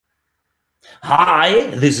Hi,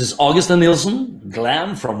 this is Augustin Nielsen,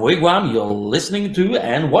 Glam from Wigwam. You're listening to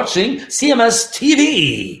and watching CMS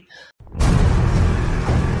TV.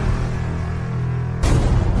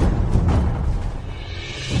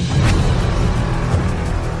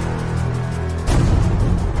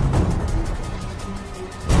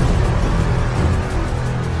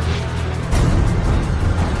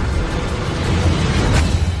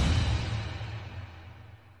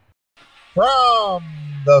 From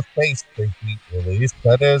the Facebook Heat release,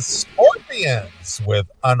 that is Scorpions with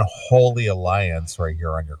Unholy Alliance right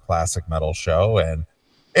here on your Classic Metal Show. And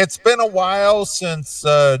it's been a while since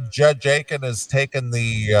Judge Akin has taken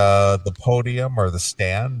the podium or the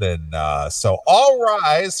stand. And so all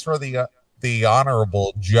rise for the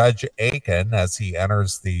Honorable Judge Akin as he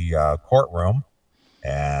enters the courtroom.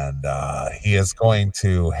 And he is going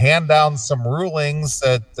to hand down some rulings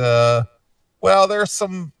that, well, there's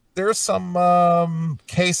some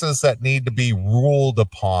cases that need to be ruled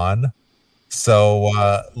upon. So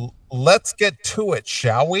let's get to it,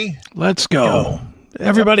 shall we? Let's go.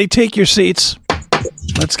 Everybody take your seats.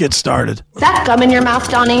 Let's get started. Is that gum in your mouth,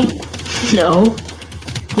 Donnie? No.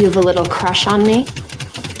 You have a little crush on me?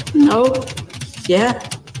 No. Yeah.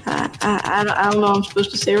 I don't know what I'm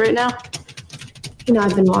supposed to say right now. You know,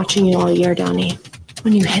 I've been watching you all year, Donnie.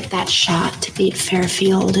 When you hit that shot to beat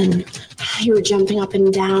Fairfield and you were jumping up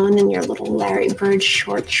and down in your little Larry Bird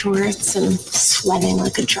short shorts and sweating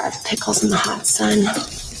like a jar of pickles in the hot sun.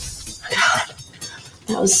 God,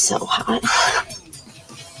 that was so hot.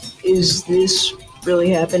 Is this really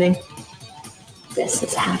happening? This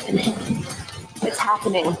is happening. It's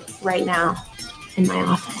happening right now in my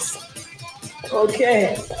office.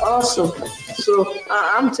 Okay, awesome. So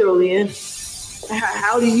I'm totally in.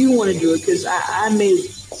 How do you want to do it? Because I made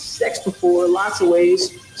sex before lots of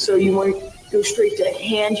ways. So you want to go straight to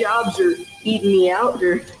hand jobs or eating me out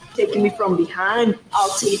or taking me from behind? I'll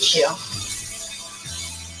teach you.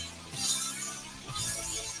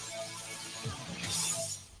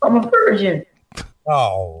 I'm a virgin.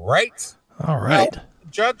 All right. Well,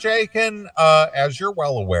 Judge Akin, as you're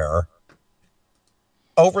well aware,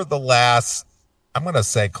 over the last, I'm going to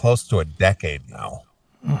say close to a decade now,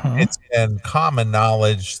 it's been common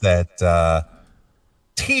knowledge that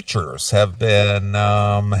teachers have been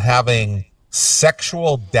having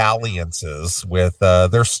sexual dalliances with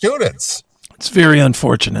their students. It's very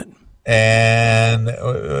unfortunate. And,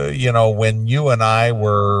 when you and I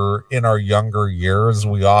were in our younger years,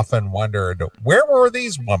 we often wondered, where were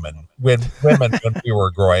these women when we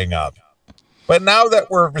were growing up? But now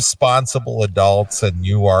that we're responsible adults and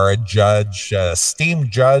you are a judge, a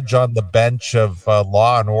esteemed judge on the bench of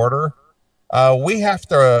law and order,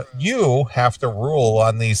 you have to rule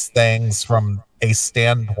on these things from a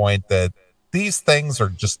standpoint that these things are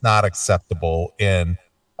just not acceptable in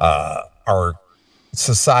our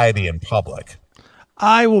society and public.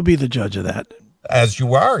 I will be the judge of that. As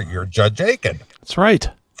you are, you're Judge Akin. That's right.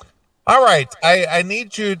 All right. I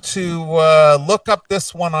need you to look up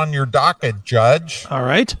this one on your docket, Judge. All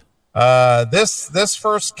right. This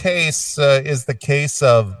first case is the case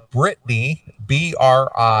of Brittany,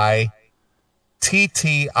 Brittiny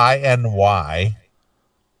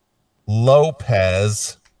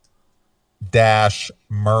Lopez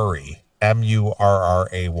Murray,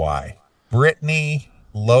 Murray. Brittany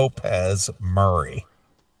Lopez Murray.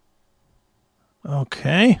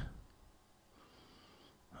 Okay.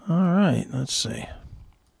 All right. Let's see.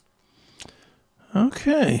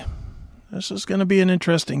 Okay. This is going to be an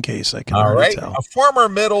interesting case, I can already tell. A former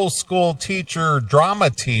middle school drama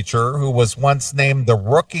teacher, who was once named the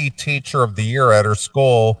Rookie Teacher of the Year at her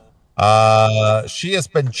school, she has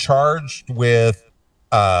been charged with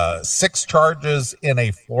 6 charges in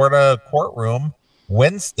a Florida courtroom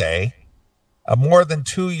Wednesday, more than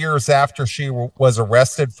 2 years after she was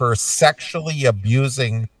arrested for sexually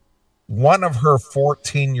abusing one of her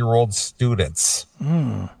 14-year-old students.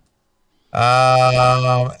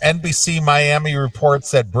 NBC Miami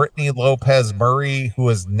reports that Brittany Lopez Murray, who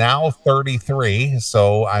is now 33,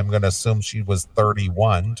 so I'm going to assume she was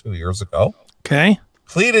 31 2 years ago,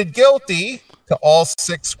 pleaded guilty to all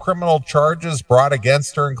 6 criminal charges brought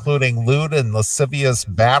against her, including lewd and lascivious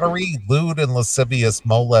battery, lewd and lascivious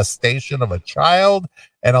molestation of a child,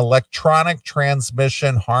 and electronic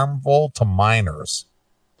transmission harmful to minors.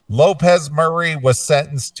 Lopez Murray was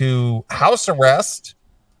sentenced to house arrest,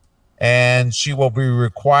 and she will be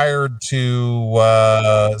required to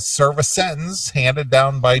serve a sentence handed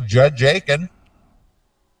down by Judge Akin.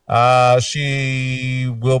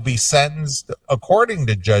 She will be sentenced, according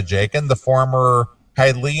to Judge Akin, the former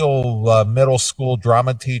Hialeah middle school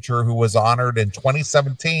drama teacher who was honored in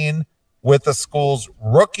 2017 with the school's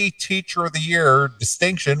Rookie Teacher of the Year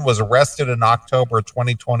distinction, was arrested in October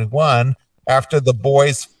 2021 after the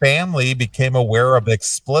boy's family became aware of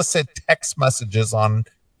explicit text messages on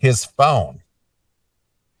his phone.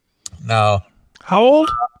 Now, how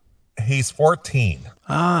old? He's 14.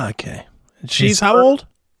 Ah, okay. And she's how old?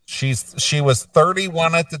 She was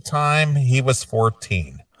 31 at the time. He was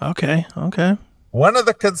 14. Okay. One of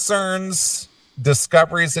the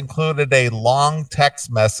discoveries included a long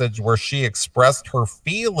text message where she expressed her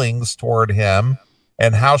feelings toward him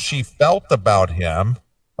and how she felt about him,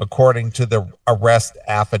 according to the arrest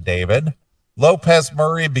affidavit. Lopez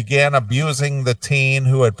Murray began abusing the teen,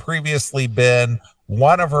 who had previously been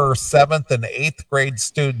one of her 7th and 8th grade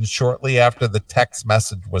students, shortly after the text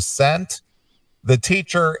message was sent. The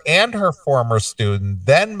teacher and her former student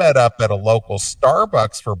then met up at a local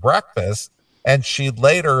Starbucks for breakfast, and she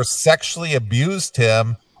later sexually abused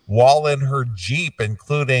him while in her Jeep,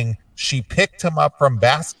 including she picked him up from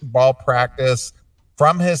basketball practice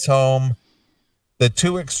from his home. The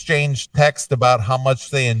two exchanged texts about how much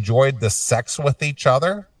they enjoyed the sex with each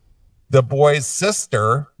other. The boy's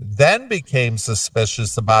sister then became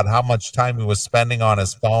suspicious about how much time he was spending on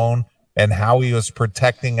his phone and how he was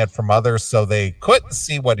protecting it from others so they couldn't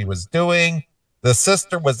see what he was doing. The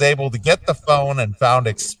sister was able to get the phone and found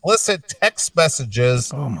explicit text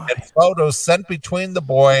messages and photos sent between the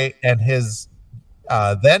boy and his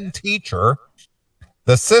then teacher.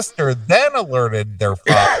 The sister then alerted their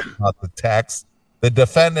father about the text. The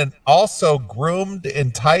defendant also groomed,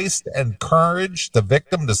 enticed, and encouraged the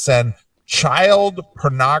victim to send child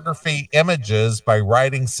pornography images by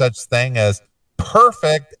writing such thing as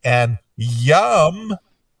perfect and yum.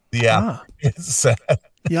 It said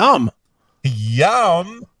yum.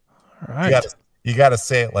 Yum. All right. You got to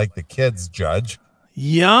say it like the kids, Judge.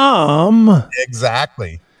 Yum.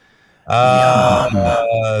 Exactly.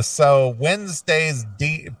 So Wednesday's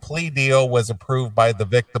plea deal was approved by the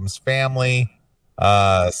victim's family.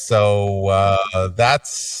 So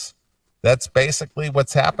that's basically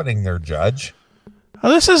what's happening there, Judge.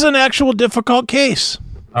 Well, this is an actual difficult case.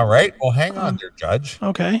 All right. Well, hang on there, Judge.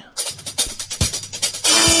 Okay.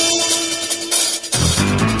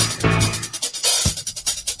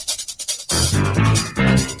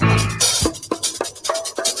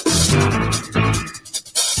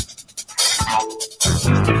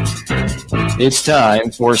 It's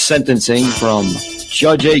time for sentencing from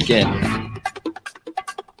Judge Akin.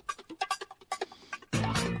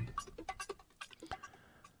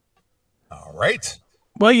 All right.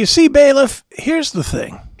 Well, you see, bailiff, here's the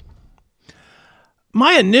thing.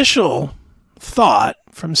 My initial thought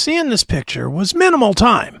from seeing this picture was minimal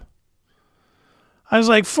time. I was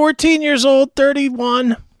like 14 years old,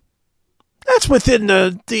 31. That's within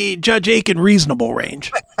the Judge Akin reasonable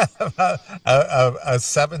range. A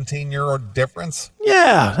 17-year-old difference?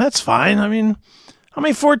 Yeah, that's fine. I mean, how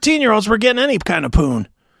many 14-year-olds were getting any kind of poon?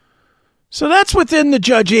 So that's within the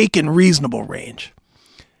Judge Akin reasonable range.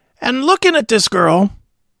 And looking at this girl,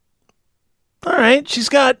 all right, she's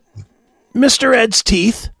got Mr. Ed's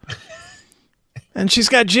teeth, and she's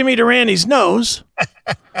got Jimmy Durante's nose.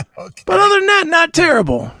 Okay. But other than that, not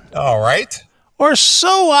terrible. All right. Or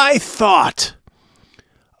so I thought.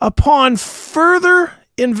 Upon further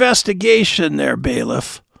investigation there,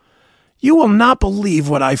 bailiff, you will not believe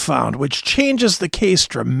what I found, which changes the case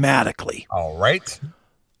dramatically. All right.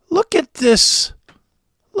 Look at this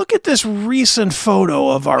recent photo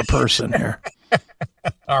of our person here.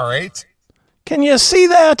 All right. Can you see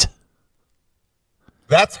that?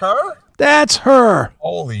 That's her? That's her.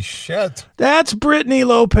 Holy shit. That's Brittany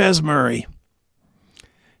Lopez Murray.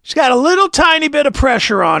 She's got a little tiny bit of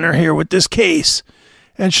pressure on her here with this case,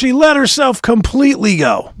 and she let herself completely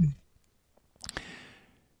go.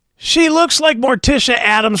 She looks like Morticia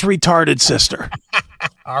Adams' retarded sister.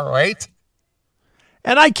 All right.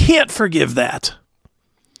 And I can't forgive that.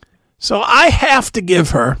 So I have to give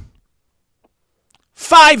her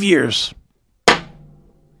 5 years.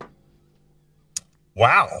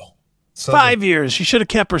 Wow. So 5 years. She should have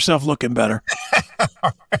kept herself looking better.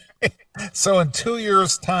 Right. So in 2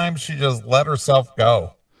 years' time, she just let herself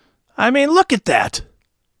go. I mean, look at that.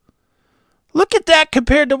 Look at that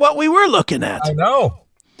compared to what we were looking at. I know.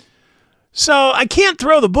 So I can't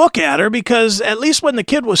throw the book at her because at least when the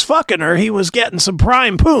kid was fucking her, he was getting some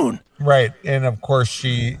prime poon. Right. And of course,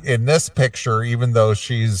 she, in this picture, even though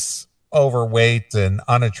she's overweight and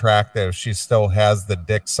unattractive, she still has the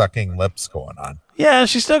dick sucking lips going on. Yeah,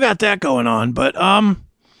 she still got that going on. But,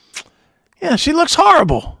 yeah, she looks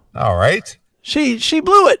horrible. All right. She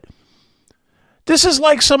blew it. This is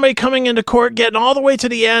like somebody coming into court, getting all the way to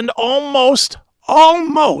the end, almost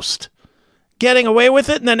getting away with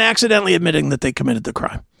it and then accidentally admitting that they committed the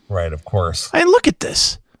crime. Right, of course. I mean, look at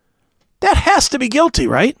this. That has to be guilty,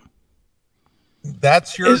 right?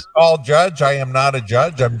 That's your call, Judge. I am not a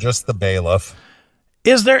judge. I'm just the bailiff.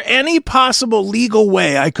 Is there any possible legal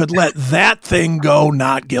way I could let that thing go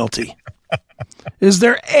not guilty? Is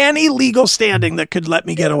there any legal standing that could let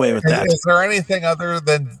me get away with that? Is there anything other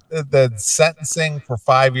than the sentencing for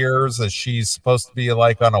 5 years? Is she supposed to be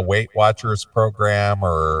like on a Weight Watchers program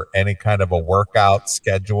or any kind of a workout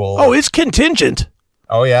schedule? Oh, it's contingent.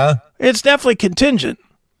 Oh, yeah? It's definitely contingent.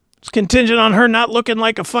 It's contingent on her not looking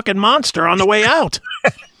like a fucking monster on the way out.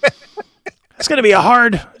 It's going to be a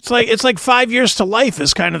hard. It's like 5 years to life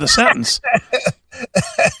is kind of the sentence.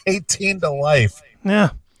 18 to life.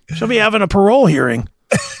 Yeah. She'll be having a parole hearing.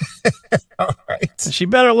 All right. She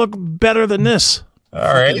better look better than this.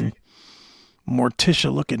 All right.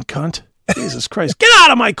 Morticia-looking cunt. Jesus Christ. Get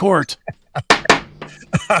out of my court.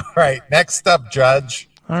 All right. Next up, Judge.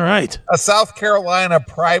 All right. A South Carolina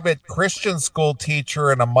private Christian school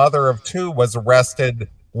teacher and a mother of two was arrested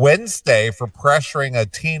Wednesday for pressuring a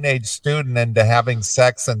teenage student into having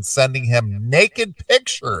sex and sending him naked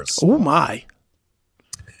pictures. Oh, my.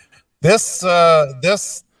 This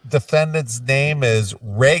defendant's name is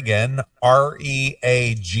Reagan, Reagan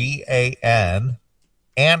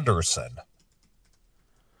Anderson.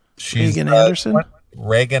 Reagan Anderson?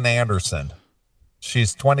 Reagan Anderson.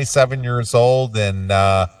 She's 27 years old, and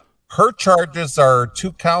her charges are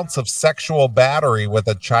 2 counts of sexual battery with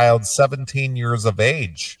a child 17 years of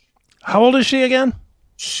age. How old is she again?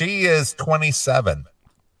 She is 27.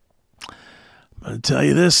 I'm going to tell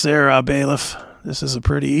you this there, bailiff. This is a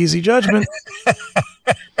pretty easy judgment.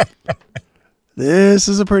 This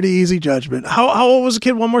is a pretty easy judgment. How old was the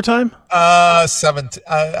kid one more time? 17,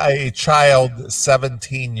 a child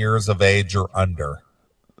 17 years of age or under.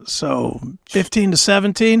 So 15 to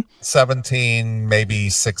 17? 17, maybe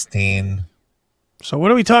 16. So what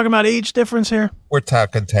are we talking about age difference here? We're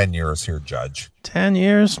talking 10 years here, Judge. 10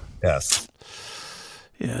 years? Yes.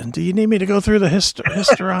 Yeah. Do you need me to go through the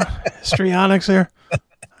histrionics here?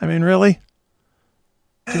 I mean, really?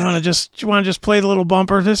 Do you want to just play the little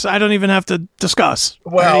bumper? This I don't even have to discuss.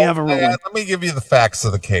 Well, have a let me give you the facts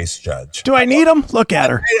of the case, Judge. Do I need them? Look at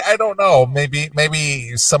her. I don't know.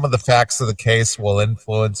 Maybe some of the facts of the case will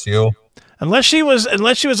influence you. Unless she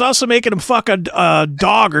was also making him fuck a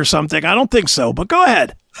dog or something. I don't think so. But go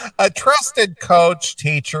ahead. A trusted coach,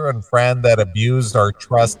 teacher, and friend that abused our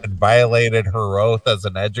trust and violated her oath as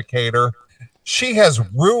an educator. She has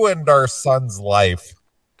ruined our son's life.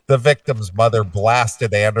 The victim's mother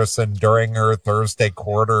blasted Anderson during her Thursday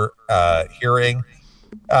quarter hearing.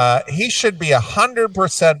 He should be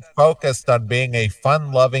 100% focused on being a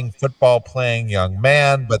fun-loving, football-playing young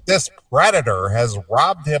man, but this predator has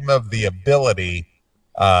robbed him of the ability.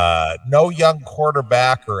 No young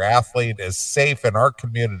quarterback or athlete is safe in our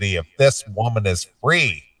community if this woman is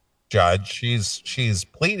free, Judge. She's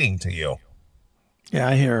pleading to you. Yeah,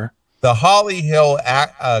 I hear her. The Holly Hill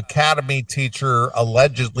Academy teacher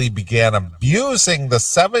allegedly began abusing the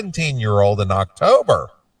 17-year-old in October.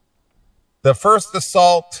 The first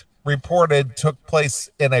assault reported took place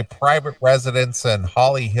in a private residence in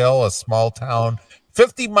Holly Hill, a small town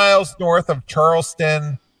 50 miles north of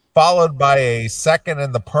Charleston, followed by a second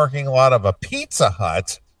in the parking lot of a Pizza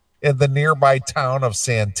Hut in the nearby town of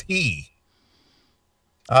Santee.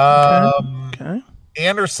 Okay.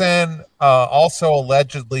 Anderson also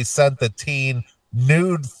allegedly sent the teen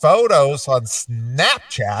nude photos on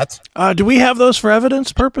Snapchat. Do we have those for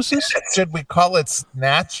evidence purposes? Should we call it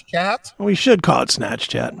Snatchchat? We should call it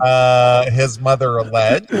Snatchchat. His mother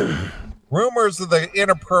alleged. Rumors of the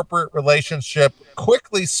inappropriate relationship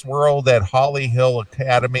quickly swirled at Holly Hill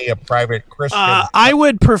Academy, a private Christian. I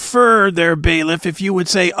would prefer their bailiff if you would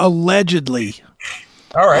say allegedly.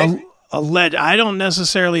 All right. I don't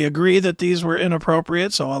necessarily agree that these were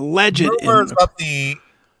inappropriate, so alleged. Rumors of the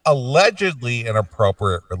allegedly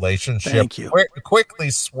inappropriate relationship quickly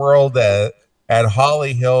swirled at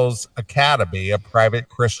Holly Hills Academy, a private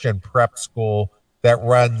Christian prep school that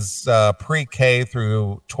runs pre-K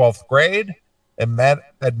through 12th grade. And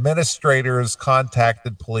administrators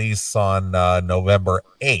contacted police on November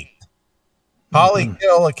 8th. Holly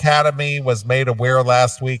Hill Academy was made aware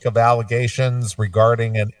last week of allegations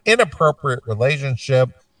regarding an inappropriate relationship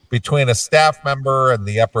between a staff member and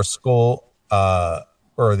the upper school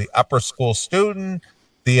student.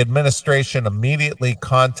 The administration immediately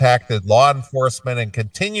contacted law enforcement and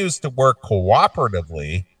continues to work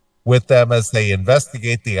cooperatively with them as they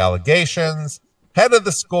investigate the allegations. Head of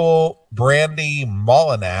the school, Brandy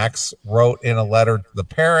Mullinax, wrote in a letter to the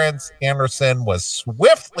parents, Anderson was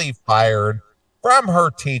swiftly fired from her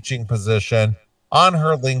teaching position. On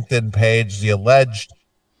her LinkedIn page, the alleged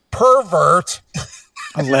pervert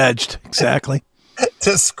alleged, exactly,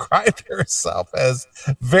 described herself as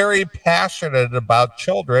very passionate about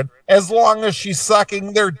children as long as she's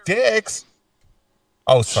sucking their dicks.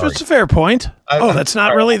 Oh, sorry. That's a fair point. That's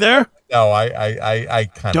not really there? No, I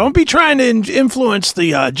kind of... Don't be trying to influence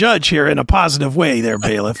the judge here in a positive way there,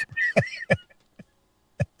 bailiff.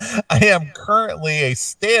 I am currently a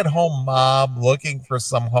stay-at-home mom looking for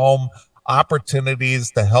some home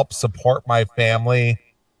opportunities to help support my family.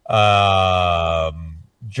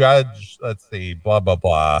 Judge, let's see, blah, blah,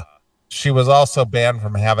 blah. She was also banned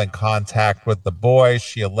from having contact with the boy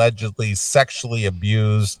she allegedly sexually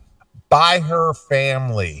abused by her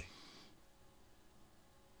family.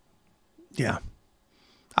 Yeah.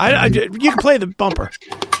 You can play the bumper.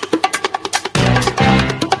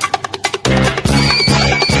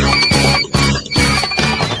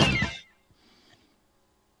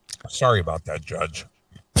 Sorry about that, Judge.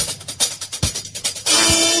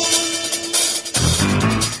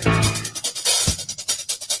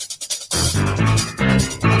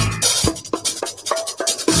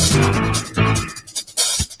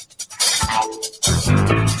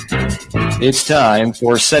 It's time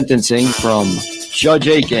for sentencing from Judge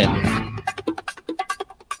Akin.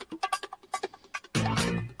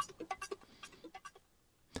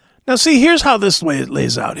 Now, see, here's how this way it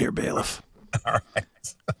lays out here, bailiff. All right.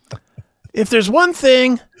 If there's one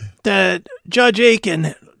thing that Judge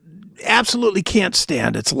Akin absolutely can't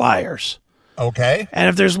stand, it's liars. Okay. And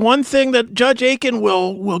if there's one thing that Judge Akin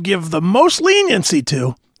will give the most leniency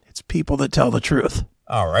to, it's people that tell the truth.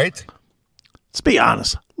 All right. Let's be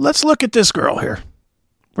honest. Let's look at this girl here.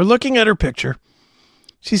 We're looking at her picture.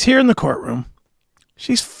 She's here in the courtroom.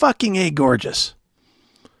 She's fucking gorgeous.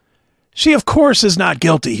 She, of course, is not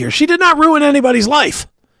guilty here. She did not ruin anybody's life.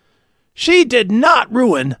 She did not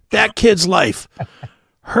ruin that kid's life.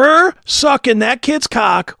 Her sucking that kid's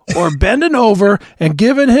cock or bending over and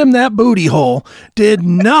giving him that booty hole did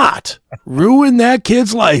not ruin that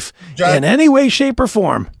kid's life in any way, shape, or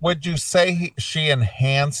form. Would you say she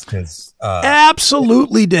enhanced his...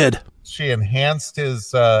 Absolutely did. She enhanced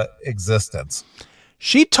his existence.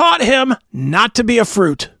 She taught him not to be a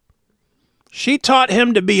fruit. She taught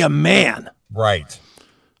him to be a man. Right.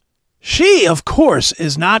 She, of course,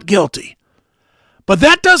 is not guilty. But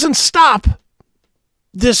that doesn't stop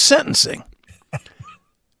this sentencing.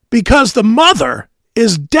 Because the mother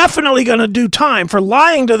is definitely going to do time for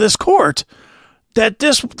lying to this court that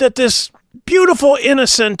this beautiful,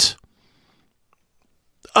 innocent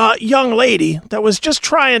young lady that was just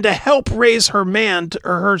trying to help raise her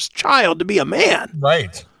her child to be a man.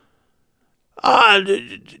 Right.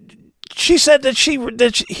 She said that she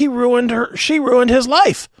ruined his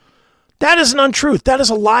life. That is an untruth. That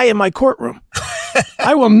is a lie in my courtroom.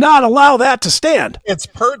 I will not allow that to stand. It's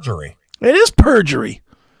perjury. It is perjury.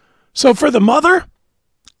 So for the mother,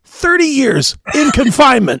 30 years in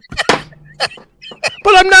confinement.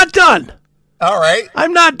 But I'm not done. All right.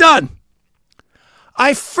 I'm not done.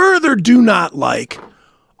 I further do not like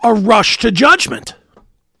a rush to judgment.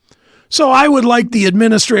 So I would like the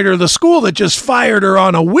administrator of the school that just fired her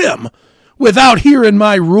on a whim without hearing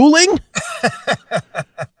my ruling.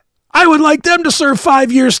 I would like them to serve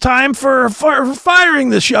 5 years' time for firing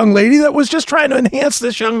this young lady that was just trying to enhance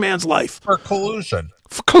this young man's life. For collusion.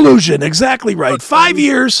 For collusion, exactly right. 5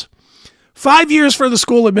 years. 5 years for the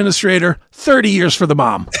school administrator, 30 years for the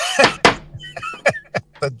mom.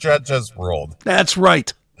 The judge has ruled. That's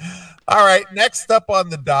right. All right. Next up on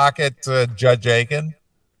the docket, Judge Akin.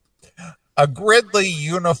 A Gridley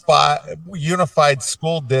Unified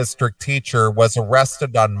School District teacher was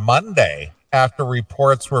arrested on Monday after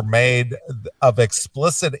reports were made of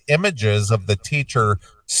explicit images of the teacher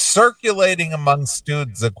circulating among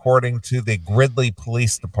students, according to the Gridley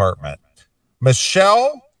Police Department.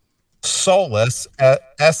 Michelle Solis,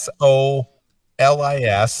 S-O-L-I-S,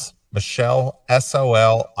 Michelle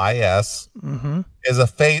S-O-L-I-S,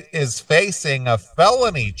 is facing a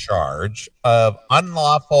felony charge of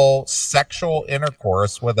unlawful sexual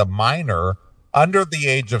intercourse with a minor under the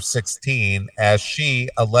age of 16, as she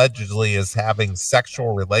allegedly is having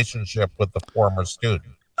sexual relationship with the former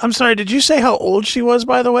student. I'm sorry, did you say how old she was,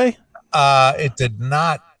 by the way? It did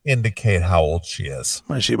not indicate how old she is.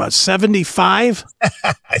 Was she about 75?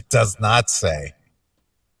 It does not say.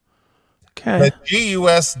 Okay. The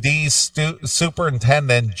GUSD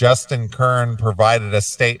superintendent, Justin Kern, provided a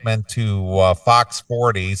statement to Fox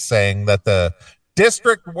 40 saying that the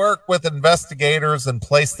district worked with investigators and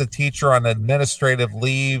placed the teacher on administrative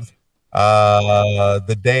leave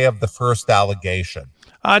the day of the first allegation.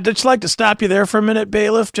 I'd just like to stop you there for a minute,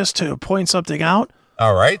 bailiff, just to point something out.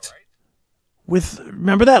 All right.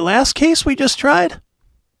 Remember that last case we just tried?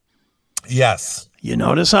 Yes. You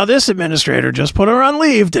notice how this administrator just put her on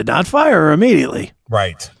leave, did not fire her immediately.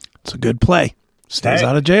 Right. It's a good play. Stays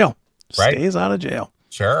out of jail. Right. Stays out of jail.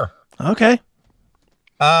 Sure. Okay.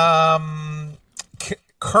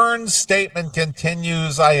 Kern's statement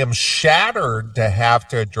continues, I am shattered to have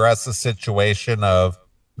to address the situation of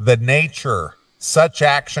the nature. Such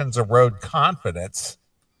actions erode confidence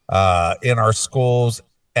in our schools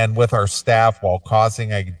and with our staff while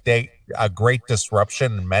causing a great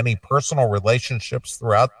disruption in many personal relationships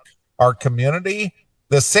throughout our community.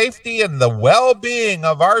 The safety and the well-being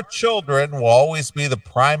of our children will always be the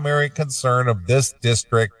primary concern of this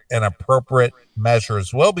district, and appropriate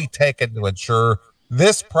measures will be taken to ensure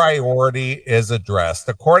this priority is addressed.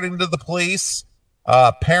 According to the police,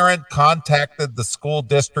 a parent contacted the school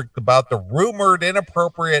district about the rumored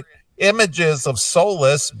inappropriate images of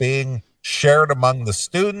Solace being shared among the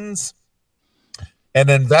students. An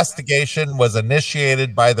investigation was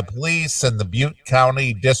initiated by the police and the Butte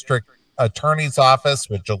County District Attorney's Office,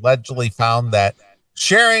 which allegedly found that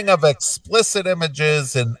sharing of explicit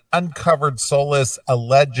images and uncovered Solace's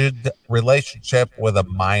alleged relationship with a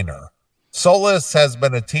minor. Solace has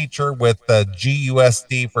been a teacher with the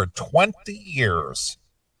GUSD for 20 years.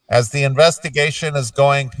 As the investigation is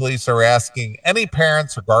going, police are asking any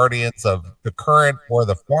parents or guardians of the current or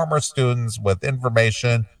the former students with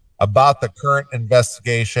information about the current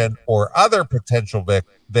investigation or other potential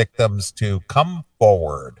victims to come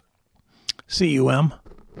forward. CUM.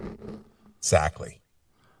 Exactly.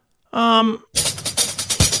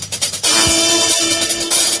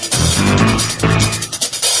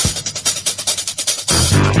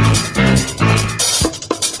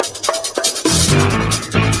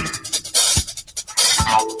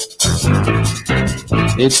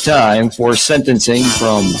 It's time for sentencing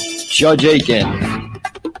from Judge Akin.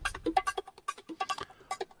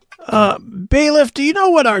 Bailiff, do you know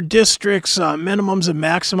what our district's minimums and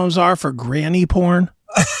maximums are for granny porn?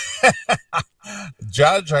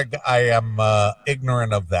 Judge, I am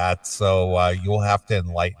ignorant of that, so you'll have to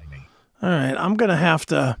enlighten me. All right, I'm going to have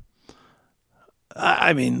to...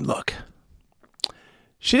 I mean, look.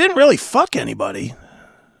 She didn't really fuck anybody,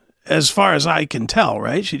 as far as I can tell,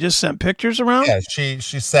 right? She just sent pictures around? Yeah, she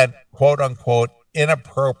sent, quote-unquote,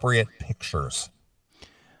 inappropriate pictures.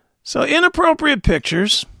 So inappropriate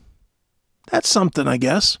pictures, that's something, I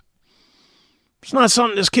guess. It's not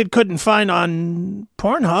something this kid couldn't find on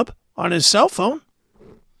Pornhub, on his cell phone.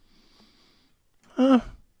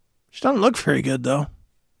 She doesn't look very good, though.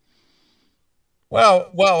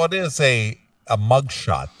 Well, it is a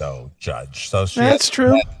mugshot, though, Judge. So she That's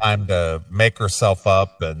true. Had time to make herself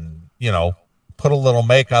up and, put a little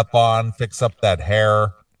makeup on, fix up that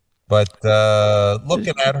hair. But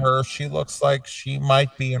looking at her, she looks like she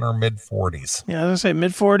might be in her mid-40s. Yeah, as I say,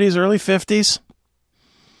 mid-40s, early 50s.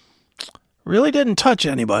 Really didn't touch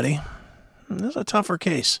anybody. This is a tougher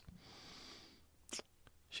case.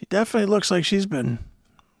 She definitely looks like she's been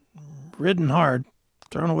ridden hard,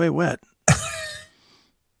 thrown away wet.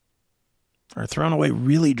 Or thrown away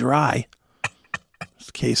really dry, as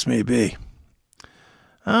the case may be.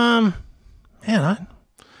 It's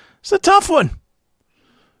a tough one.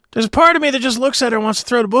 There's a part of me that just looks at her and wants to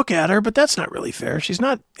throw the book at her, but that's not really fair. She's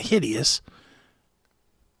not hideous.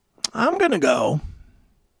 I'm going to go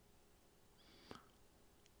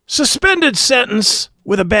suspended sentence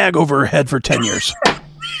with a bag over her head for 10 years.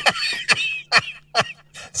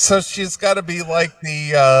 So she's got to be like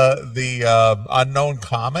the unknown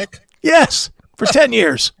comic? Yes, for 10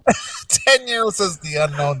 years. 10 years as the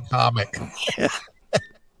unknown comic. Yeah.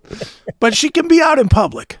 But she can be out in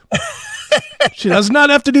public. She does not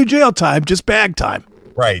have to do jail time, just bag time.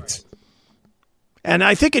 Right. And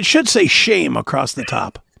I think it should say shame across the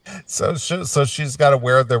top. So she's got to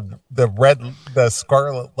wear the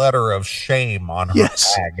scarlet letter of shame on her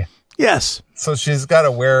bag. Yes. So she's got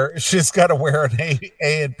to wear an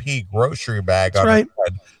A&P grocery bag on her head,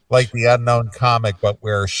 like the unknown comic, but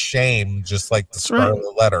wear shame just like the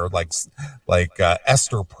scarlet letter, like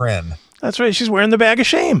Esther Prynne. That's right. She's wearing the bag of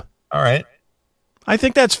shame. All right. I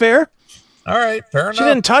think that's fair. All right, fair enough. She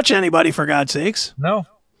didn't touch anybody, for God's sakes. No.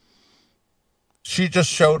 She just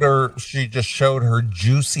showed her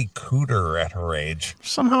juicy cooter at her age.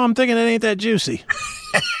 Somehow I'm thinking it ain't that juicy.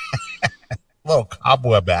 Little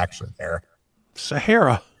cobweb action there.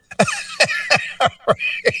 Sahara.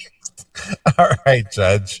 All right,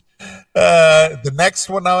 Judge. The next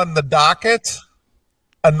one on the docket.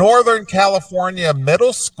 A Northern California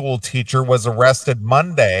middle school teacher was arrested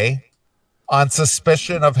Monday on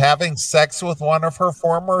suspicion of having sex with one of her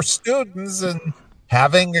former students and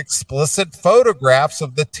having explicit photographs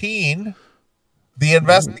of the teen. The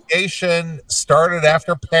investigation started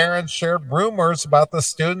after parents shared rumors about the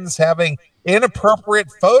students having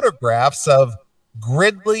inappropriate photographs of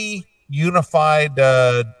Gridley Unified.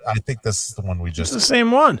 I think this is the one we just. It's the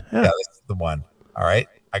same one. Yeah, this is the one. All right,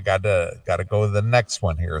 I gotta go to the next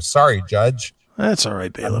one here. Sorry, Judge. That's all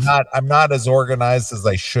right, bailiff. I'm not as organized as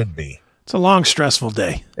I should be. It's a long, stressful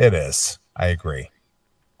day. It is. I agree.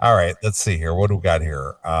 All right, let's see here. What do we got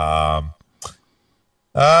here? Well,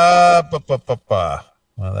 that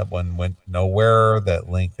one went nowhere. That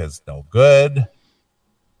link is no good.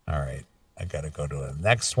 All right, I got to go to the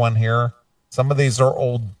next one here. Some of these are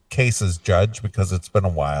old cases, Judge, because it's been a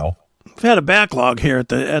while. We've had a backlog here at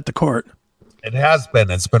the court. It has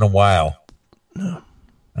been. It's been a while. No.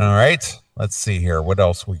 All right, let's see here. What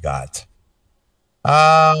else we got?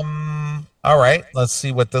 All right, let's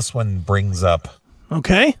see what this one brings up.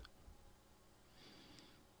 Okay.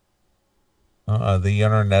 The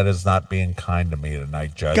internet is not being kind to me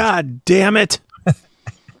tonight, Judge. God damn it.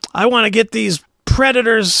 I want to get these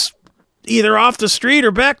predators either off the street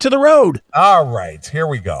or back to the road. All right, here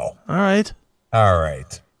we go. All right.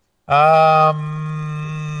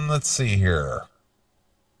 Let's see here.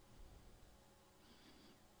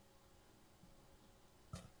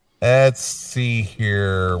 Let's see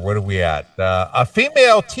here. What are we at? A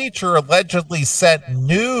female teacher allegedly sent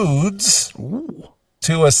nudes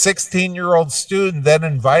to a 16-year-old student, then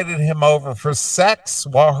invited him over for sex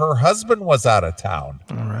while her husband was out of town.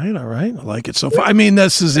 All right. I like it so far. I mean,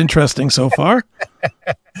 this is interesting so far.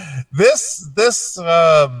 This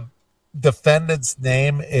defendant's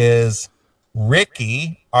name is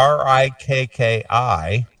Ricky, Rikki.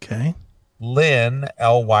 Okay. Lynn,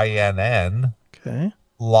 Lynn. Okay.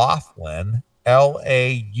 Laughlin,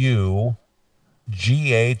 Laughlin.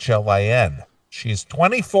 She's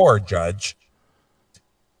 24, Judge.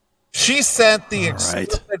 She sent the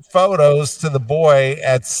explicit photos to the boy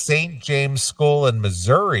at St. James School in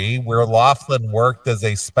Missouri, where Laughlin worked as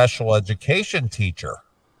a special education teacher.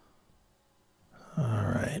 All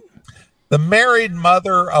right. The married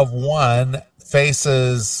mother of one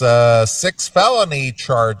faces 6 felony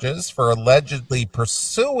charges for allegedly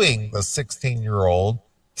pursuing the 16-year-old,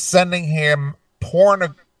 sending him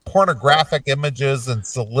pornographic images and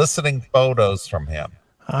soliciting photos from him.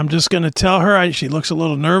 I'm just going to tell her she looks a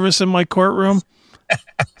little nervous in my courtroom.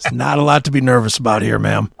 There's not a lot to be nervous about here,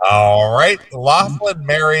 ma'am. All right. Laughlin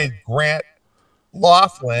married Grant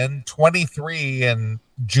Laughlin, 23, in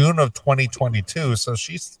June of 2022. So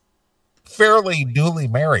she's fairly newly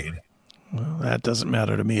married. Well, that doesn't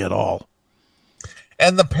matter to me at all.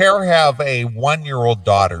 And the pair have a 1-year-old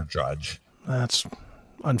daughter, Judge. That's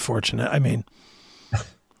unfortunate. I mean,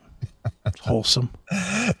 wholesome.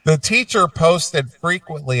 The teacher posted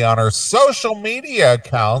frequently on her social media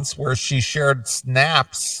accounts where she shared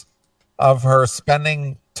snaps of her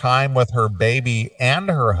spending time with her baby and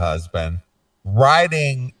her husband,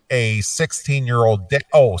 riding a 16-year-old,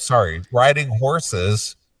 riding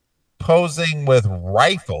horses, posing with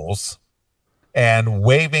rifles, and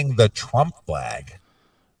waving the Trump flag.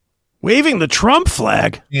 Waving the Trump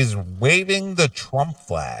flag? She's waving the Trump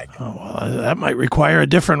flag. Oh, well, that might require a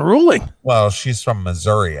different ruling. Well, she's from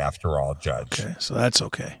Missouri, after all, Judge. Okay, so that's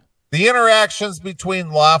okay. The interactions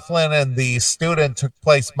between Laughlin and the student took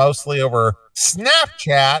place mostly over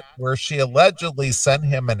Snapchat, where she allegedly sent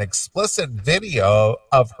him an explicit video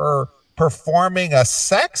of her performing a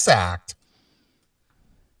sex act.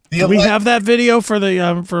 Do we have that video for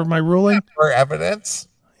the for my ruling? For evidence?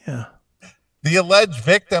 Yeah. The alleged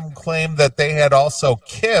victim claimed that they had also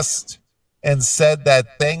kissed and said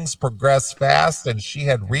that things progressed fast and she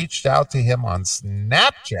had reached out to him on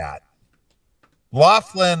Snapchat.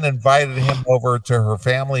 Laughlin invited him over to her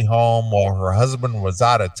family home while her husband was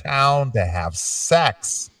out of town to have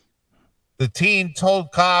sex. The teen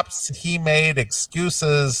told cops he made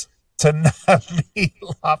excuses to not meet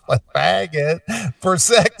Laughlin Baggett for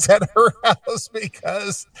sex at her house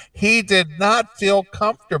because he did not feel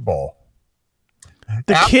comfortable.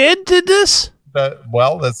 The kid did this?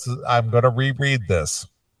 I'm going to reread this.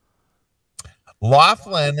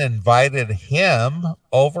 Laughlin invited him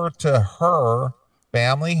over to her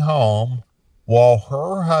family home while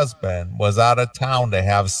her husband was out of town to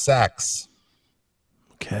have sex.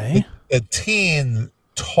 Okay. The teen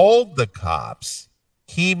told the cops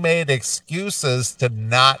he made excuses to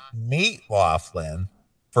not meet Laughlin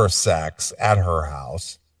for sex at her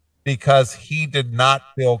house because he did not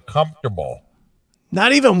feel comfortable.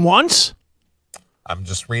 Not even once? I'm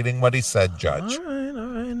just reading what he said, Judge. All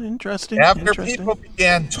right. Interesting. After people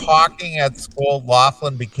began talking at school,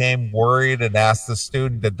 Laughlin became worried and asked the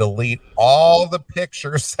student to delete all the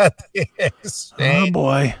pictures that they exchanged. Oh,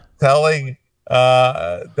 boy. Telling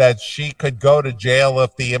that she could go to jail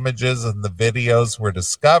if the images and the videos were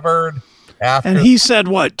discovered. And he said,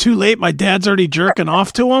 what, too late? My dad's already jerking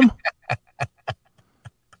off to him?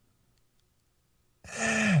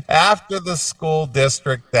 After the school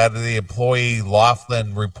district that the employee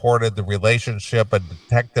Laughlin reported the relationship, a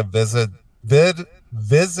detective visited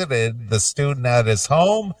the student at his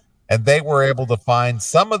home, and they were able to find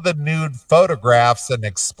some of the nude photographs and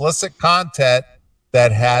explicit content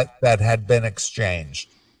that had been exchanged.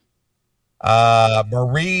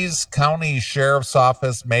 Marie's County Sheriff's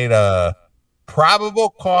Office made a probable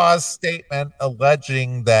cause statement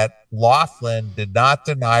alleging that Laughlin did not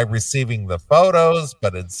deny receiving the photos,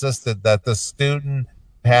 but insisted that the student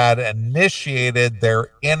had initiated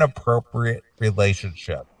their inappropriate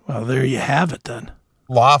relationship. Well, there you have it then.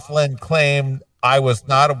 Laughlin claimed, "I was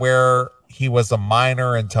not aware he was a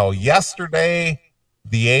minor until yesterday.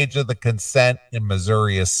 The age of the consent in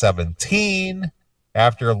Missouri is 17.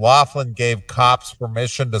 After Laughlin gave cops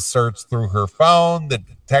permission to search through her phone, the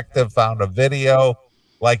detective found a video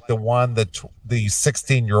like the one that the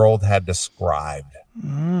 16-year-old had described."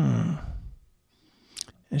 And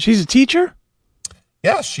she's a teacher?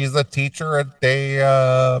 Yeah, she's a teacher at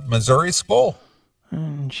a Missouri school.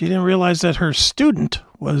 And she didn't realize that her student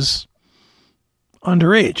was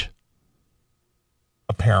underage.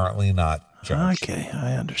 Apparently not, Judge. Okay,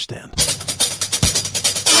 I understand.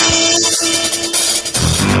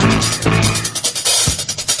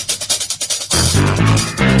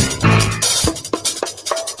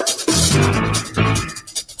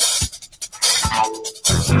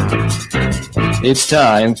 It's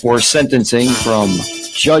time for sentencing from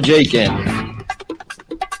Judge Akin.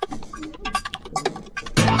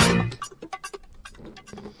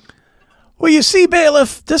 Well, you see,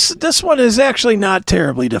 bailiff, this one is actually not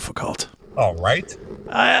terribly difficult. All right.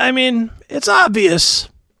 I mean, it's obvious.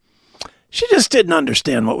 She just didn't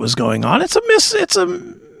understand what was going on. It's a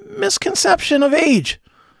misconception of age.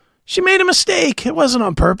 She made a mistake. It wasn't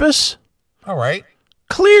on purpose. All right.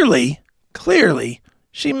 Clearly,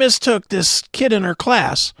 she mistook this kid in her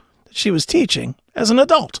class that she was teaching as an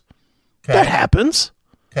adult. Okay. That happens.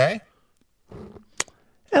 Okay.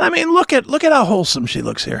 And I mean, look at how wholesome she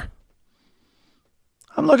looks here.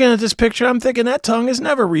 I'm looking at this picture. I'm thinking that tongue has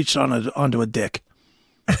never reached onto a dick.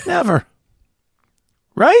 Never.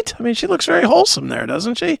 Right? I mean, she looks very wholesome there,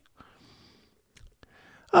 doesn't she?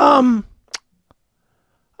 I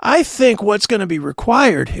think what's going to be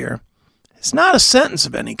required here is not a sentence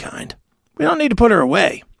of any kind. We don't need to put her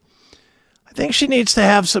away. I think she needs to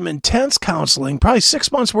have some intense counseling, probably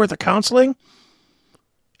 6 months worth of counseling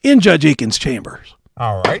in Judge Akin's chambers.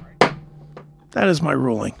 All right. That is my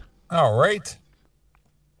ruling. All right.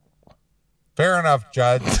 Fair enough,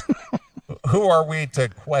 Judge. Who are we to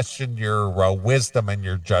question your wisdom and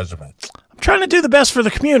your judgment? I'm trying to do the best for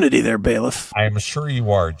the community there, bailiff. I am sure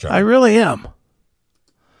you are, Judge. I really am.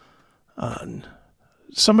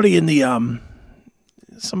 Somebody in the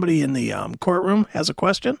courtroom has a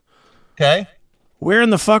question. Okay. Where in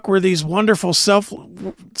the fuck were these wonderful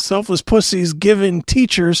selfless pussies giving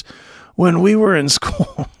teachers when we were in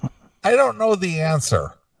school? I don't know the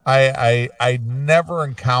answer. I never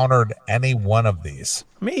encountered any one of these.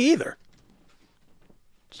 Me either.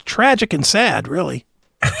 It's tragic and sad, really.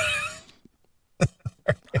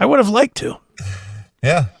 I would have liked to.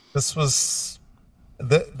 Yeah, this was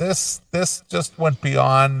this just went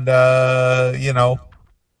beyond.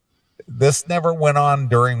 This never went on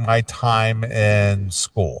during my time in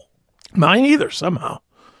school. Mine either. Somehow,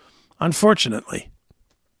 unfortunately,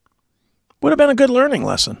 would have been a good learning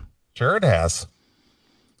lesson. Sure, it has.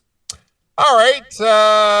 All right,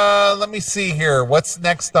 let me see here. What's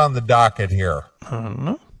next on the docket here? I don't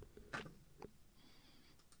know.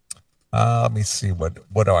 Let me see what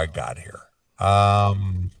do I got here.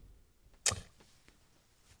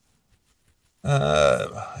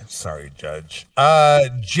 Sorry, Judge.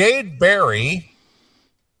 Jade Berry,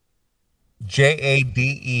 Jade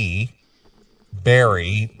Berry,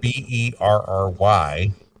 Berry,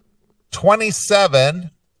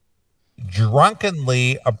 27,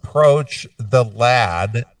 drunkenly approached the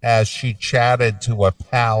lad as she chatted to a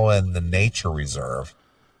pal in the nature reserve.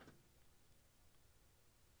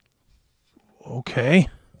 Okay.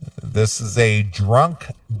 This is a drunk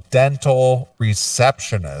dental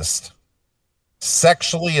receptionist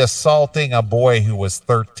sexually assaulting a boy who was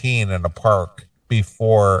 13 in a park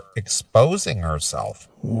before exposing herself.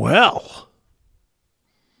 Well,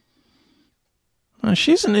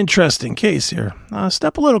 She's an interesting case here.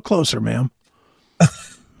 Step a little closer, ma'am. I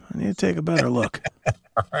need to take a better look.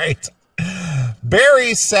 All right.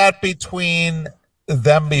 Barry sat between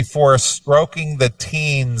them before stroking the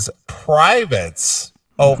teen's privates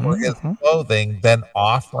over his clothing, then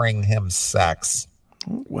offering him sex.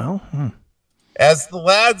 Well, As the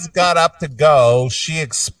lads got up to go, she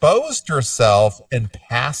exposed herself and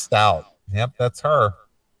passed out. Yep, that's her.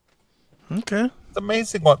 Okay. It's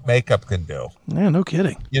amazing what makeup can do. Yeah, no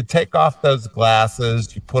kidding. You take off those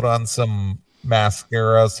glasses, you put on some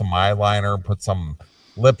mascara, some eyeliner, put some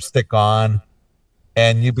lipstick on,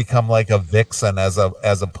 and you become like a vixen as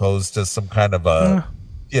opposed to some kind of a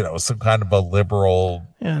liberal.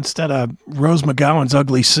 Yeah, instead of Rose McGowan's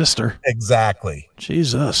ugly sister. Exactly.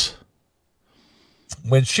 Jesus.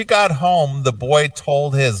 When she got home, the boy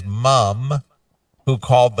told his mom, who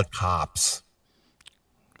called the cops.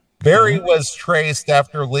 Barry was traced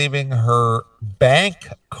after leaving her bank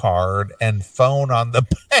card and phone on the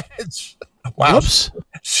bench. Wow. Whoops.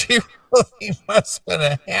 She really must have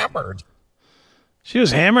been hammered. She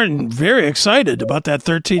was hammered and very excited about that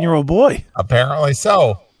 13-year-old boy. Apparently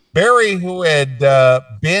so. Barry, who had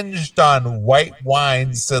binged on white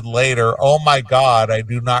wine, said later, "Oh my God, I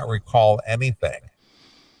do not recall anything."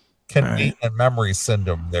 Convenient memory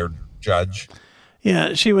syndrome there, Judge.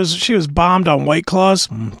 Yeah, she was bombed on White Claws.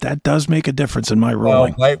 That does make a difference in my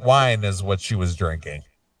ruling. Well, white wine is what she was drinking.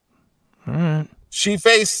 All right. She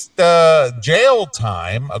faced jail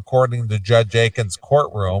time, according to Judge Akin's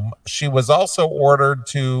courtroom. She was also ordered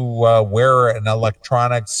to wear an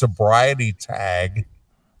electronic sobriety tag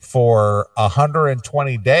for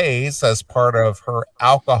 120 days as part of her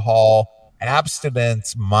alcohol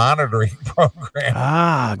abstinence monitoring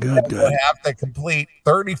program. Good. Would have to complete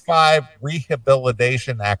 35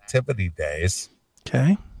 rehabilitation activity days.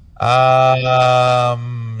 Okay.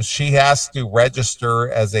 She has to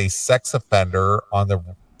register as a sex offender on the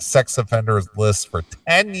sex offenders list for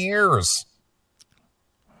 10 years.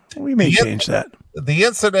 We may change that. The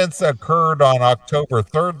incidents occurred on October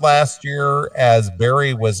 3rd last year as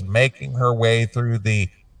Barry was making her way through the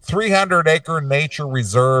 300-acre nature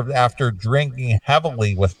reserve after drinking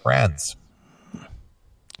heavily with friends.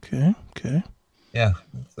 Okay. Yeah,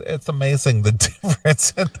 it's amazing the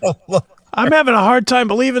difference in the look. I'm having a hard time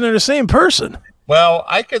believing they're the same person. Well,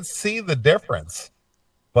 I could see the difference.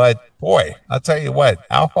 But boy, I'll tell you what,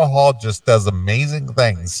 alcohol just does amazing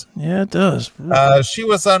things. Yeah, it does. She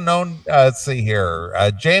was unknown. Let's see here.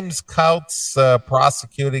 James Couts,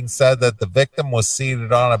 prosecuting, said that the victim was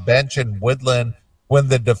seated on a bench in Woodland when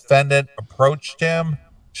the defendant approached him.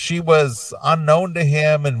 She was unknown to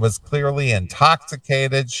him and was clearly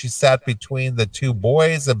intoxicated. She sat between the two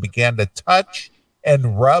boys and began to touch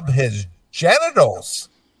and rub his genitals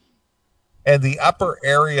and the upper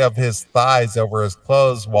area of his thighs over his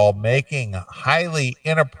clothes while making highly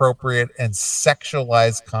inappropriate and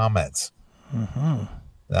sexualized comments.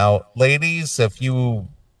 Now, ladies, if you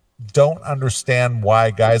don't understand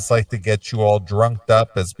why guys like to get you all drunked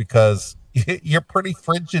up, is because you're pretty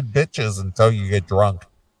frigid bitches until you get drunk.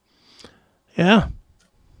 Yeah.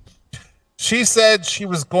 She said she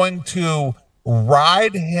was going to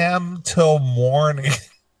ride him till morning.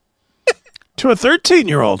 To a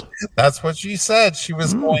 13-year-old. That's what she said. She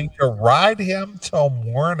was going to ride him till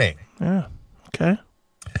morning. Yeah. Okay.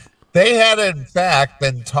 They had, in fact,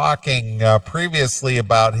 been talking previously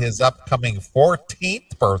about his upcoming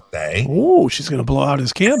 14th birthday. Oh, she's going to blow out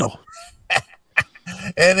his candle.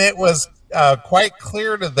 And it was quite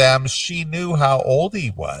clear to them she knew how old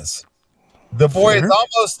he was. The boys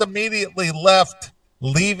almost immediately left,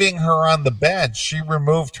 leaving her on the bench. She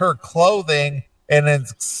removed her clothing and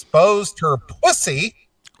exposed her pussy.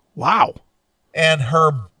 Wow. And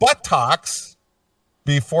her buttocks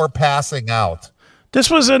before passing out. This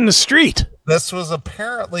was in the street. This was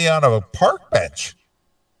apparently on a park bench.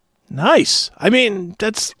 Nice. I mean,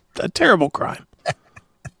 that's a terrible crime.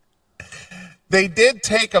 They did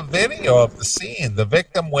take a video of the scene. The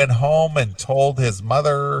victim went home and told his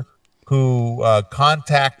mother, who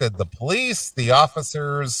contacted the police. The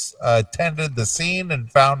officers attended the scene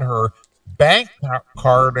and found her bank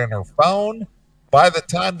card and her phone. By the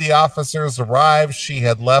time the officers arrived, she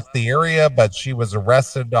had left the area, but she was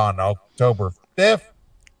arrested on October 5th.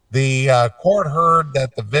 The court heard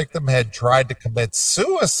that the victim had tried to commit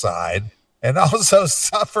suicide and also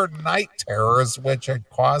suffered night terrors, which had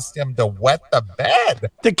caused him to wet the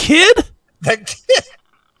bed. The kid? The kid.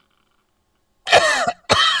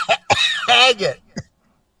 Faggot.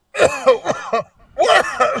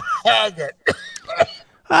 Faggot.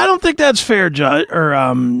 I don't think that's fair, Judge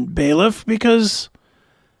or bailiff, because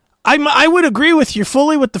I would agree with you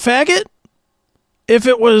fully with the faggot. if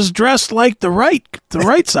it was dressed like the right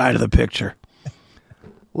side of the picture.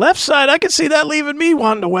 Left side, I could see that leaving me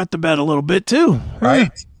wanting to wet the bed a little bit too.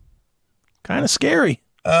 Right. Kind of scary.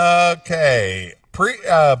 Okay.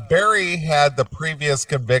 Barry had the previous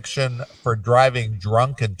conviction for driving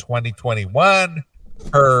drunk in 2021.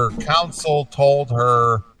 Her counsel told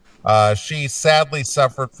her she sadly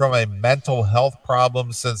suffered from a mental health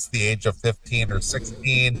problem since the age of 15 or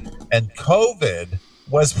 16, and COVID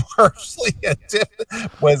was partially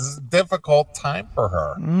was a difficult time for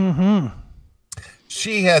her. Mm-hmm.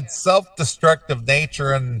 She had self-destructive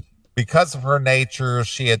nature, and because of her nature,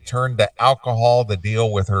 she had turned to alcohol to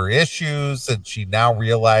deal with her issues, and she now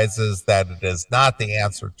realizes that it is not the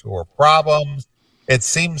answer to her problems. It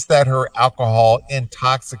seems that her alcohol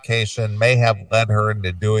intoxication may have led her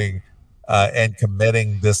into doing and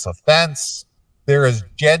committing this offense. There is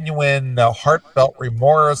genuine heartfelt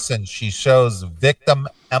remorse, and she shows victim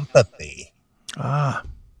empathy.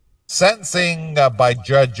 Sentencing by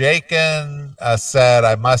Judge Akin said,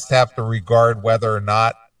 I must have to regard whether or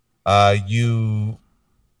not you're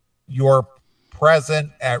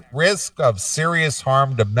present at risk of serious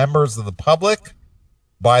harm to members of the public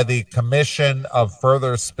by the commission of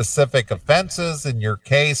further specific offenses. In your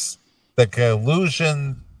case, the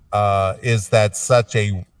collusion is at such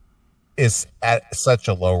a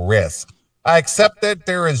low risk. I accept that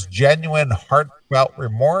there is genuine heartfelt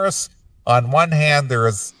remorse. On one hand, there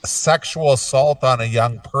is sexual assault on a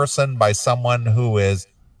young person by someone who is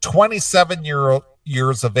 27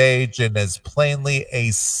 years of age and is plainly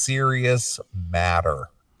a serious matter.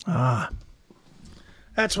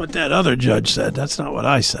 That's what that other judge said. That's not what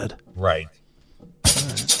I said. Right.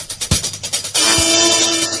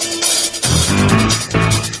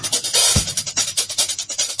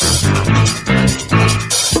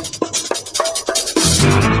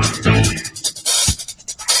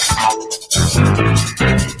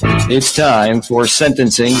 It's time for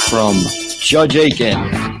sentencing from Judge Akin.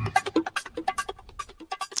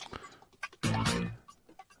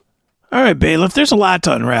 All right, bailiff, there's a lot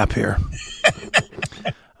to unwrap here.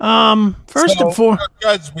 First and foremost,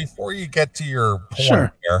 Judge, before you get to your point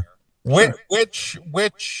Sure. here, which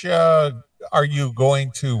are you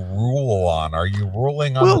going to rule on? Are you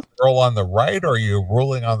ruling on the girl on the right, or are you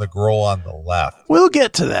ruling on the girl on the left? We'll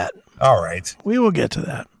get to that. All right. We will get to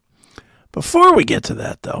that. Before we get to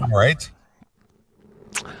that, though, All right.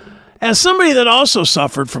 as somebody that also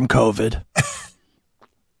suffered from COVID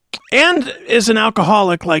and is an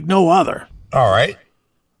alcoholic like no other, All right.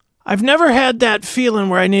 I've never had that feeling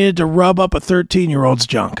where I needed to rub up a 13-year-old's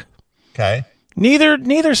junk. Okay.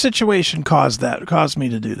 Neither situation caused me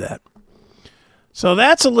to do that. So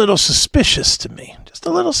that's a little suspicious to me. Just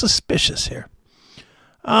a little suspicious here.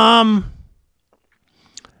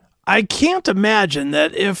 I can't imagine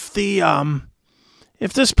that if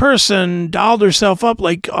this person dolled herself up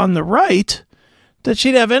like on the right, that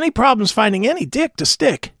she'd have any problems finding any dick to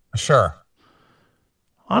stick. Sure.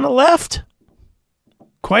 On the left,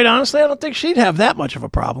 quite honestly, I don't think she'd have that much of a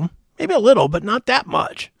problem. Maybe a little, but not that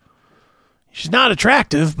much. She's not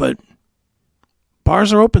attractive, but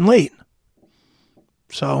bars are open late.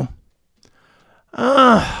 So,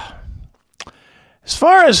 as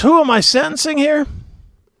far as who am I sentencing here,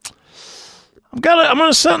 I'm going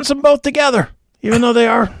to sentence them both together, even though they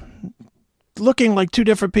are looking like two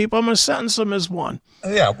different people. I'm going to sentence them as one.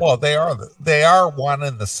 Yeah, well, they are one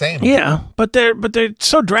and the same. Yeah, but they're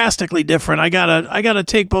so drastically different. I gotta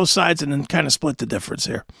take both sides and then kind of split the difference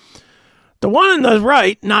here. The one on the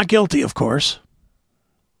right, not guilty, of course,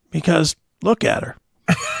 because look at her.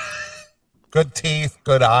 Good teeth,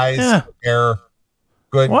 good eyes, Yeah. hair,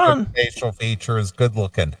 good facial features, good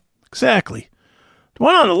looking. Exactly. The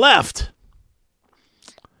one on the left,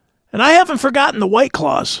 and I haven't forgotten the White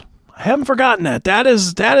Claws. I haven't forgotten that. That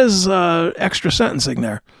is extra sentencing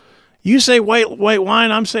there. You say white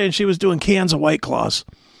wine, I'm saying she was doing cans of White Claws.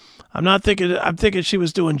 I'm thinking she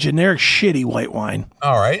was doing generic shitty white wine.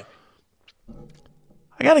 All right.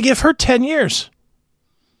 I got to give her 10 years.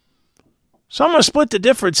 So I'm going to split the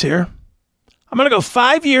difference here. I'm going to go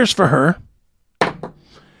 5 years for her. And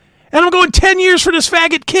I'm going 10 years for this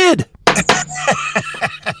faggot kid.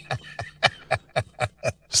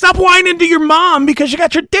 Stop whining to your mom because you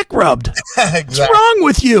got your dick rubbed. Exactly. What's wrong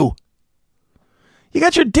with you? You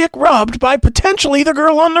got your dick rubbed by potentially the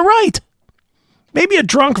girl on the right. Maybe a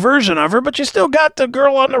drunk version of her, but you still got the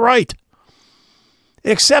girl on the right.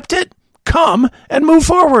 Accept it, come, and move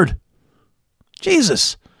forward.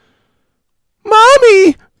 Jesus.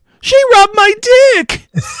 Mommy, she rubbed my dick.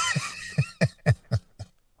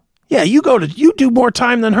 Yeah, you do more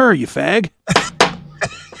time than her, you fag.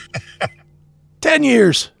 10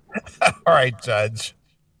 years. All right, Judge.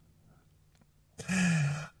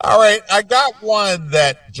 All right, I got one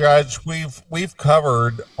that, Judge, we've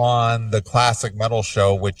covered on the Classic Metal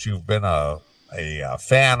Show, which you've been a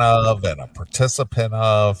fan of and a participant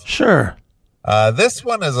of. Sure. This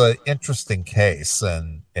one is an interesting case,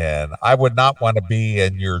 and I would not want to be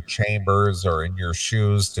in your chambers or in your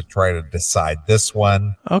shoes to try to decide this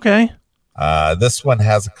one. Okay. This one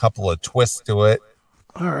has a couple of twists to it.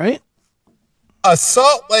 All right. A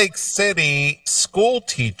Salt Lake City school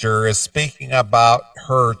teacher is speaking about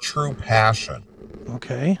her true passion.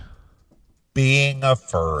 Okay. Being a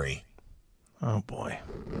furry. Oh, boy.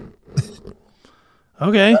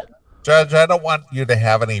 Okay. Judge, I don't want you to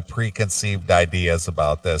have any preconceived ideas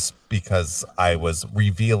about this because I was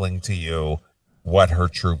revealing to you what her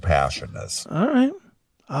true passion is. All right.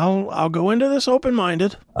 I'll go into this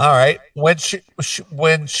open-minded. All right. When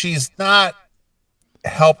she's not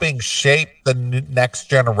helping shape the next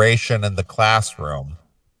generation in the classroom,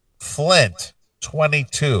 Flint,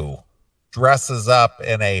 22, dresses up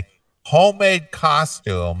in a homemade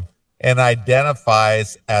costume and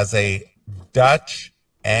identifies as a Dutch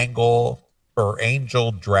angel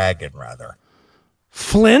dragon, rather.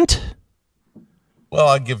 Flint? Well,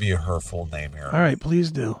 I'll give you her full name here. All right,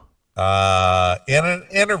 please do. In an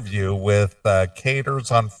interview with Caters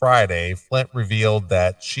on Friday, Flint revealed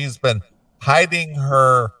that she's been hiding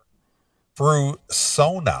her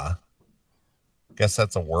frusona. Guess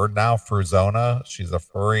that's a word now, frusona. She's a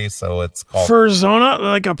furry, so it's called fursona,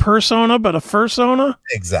 like a persona, but a fursona?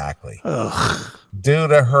 Exactly. Ugh. Due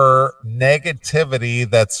to her negativity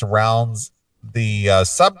that surrounds the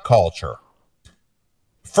subculture.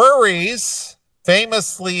 Furries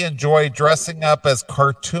famously enjoy dressing up as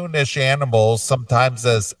cartoonish animals, sometimes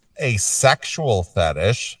as a sexual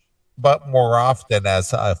fetish, but more often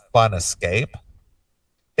as a fun escape.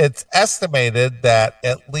 It's estimated that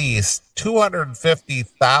at least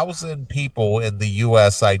 250,000 people in the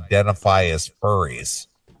U.S. identify as furries.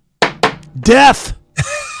 Death!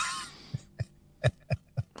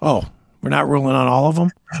 Oh, we're not ruling on all of them?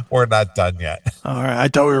 We're not done yet. All right, I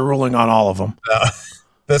thought we were ruling on all of them. No,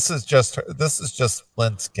 this is just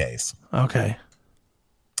Flint's case. Okay.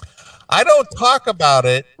 I don't talk about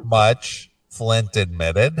it much, Flint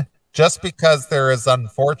admitted, just because there is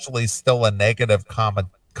unfortunately still a negative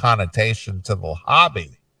connotation to the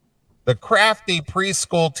hobby. The crafty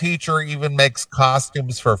preschool teacher even makes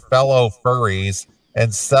costumes for fellow furries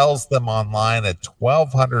and sells them online at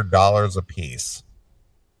 $1,200 a piece.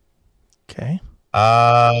 Okay.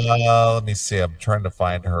 Let me see. I'm trying to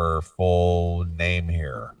find her full name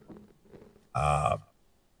here.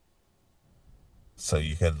 So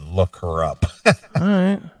you can look her up. All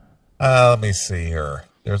right. Let me see here.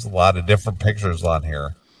 There's a lot of different pictures on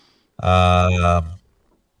here. Let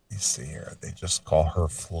me see here. They just call her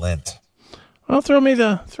Flint. Well, throw me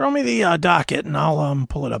the docket, and I'll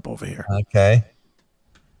pull it up over here. Okay.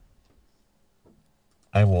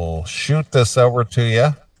 I will shoot this over to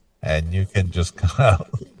you, and you can just kind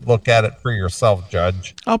of look at it for yourself,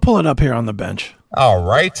 Judge. I'll pull it up here on the bench. All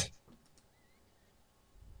right.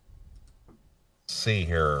 Let's see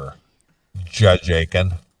here, Judge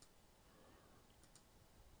Akin.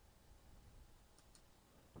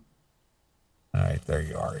 All right, there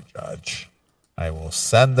you are, Judge. I will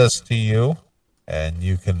send this to you, and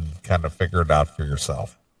you can kind of figure it out for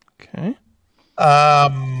yourself. Okay.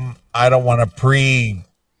 I don't want to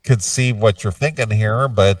preconceive what you're thinking here,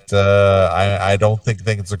 but I don't think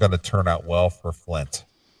things are going to turn out well for Flint.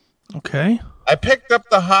 Okay. I picked up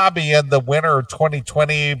the hobby in the winter of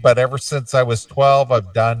 2020, but ever since I was 12,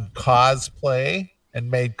 I've done cosplay and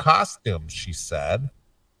made costumes, she said.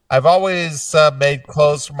 I've always made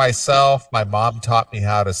clothes for myself. My mom taught me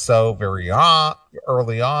how to sew early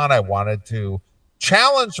on. I wanted to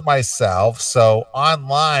challenge myself. So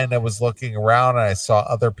online, I was looking around and I saw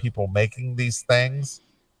other people making these things.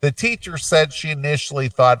 The teacher said she initially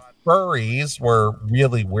thought furries were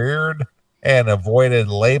really weird and avoided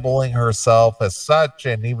labeling herself as such.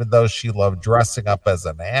 And even though she loved dressing up as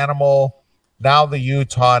an animal, now the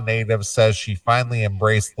Utah native says she finally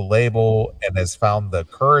embraced the label and has found the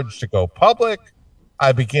courage to go public.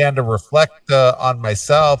 I began to reflect on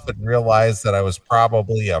myself and realized that I was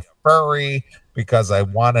probably a furry because I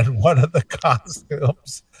wanted one of the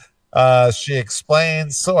costumes. She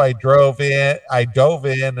explains, so I dove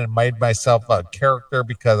in and made myself a character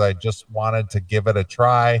because I just wanted to give it a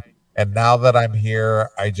try. And now that I'm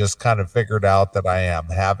here, I just kind of figured out that I am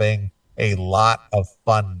having a lot of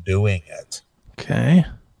fun doing it. Okay.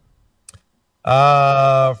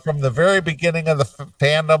 From the very beginning of the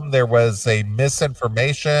fandom, there was a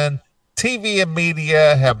misinformation. TV and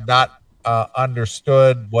media have not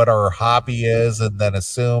understood what our hobby is and then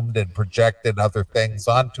assumed and projected other things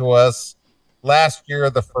onto us. Last year,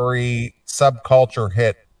 the furry subculture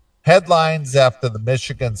hit headlines after the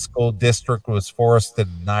Michigan School District was forced to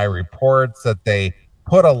deny reports that they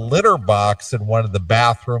put a litter box in one of the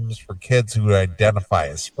bathrooms for kids who identify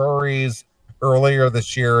as furries. Earlier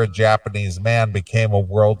this year, a Japanese man became a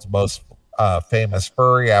world's most famous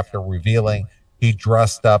furry after revealing he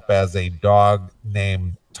dressed up as a dog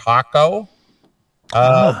named Taco.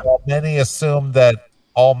 While many assume that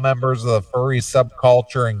all members of the furry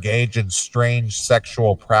subculture engage in strange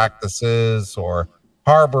sexual practices or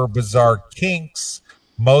harbor bizarre kinks,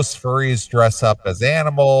 most furries dress up as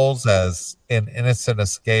animals as an innocent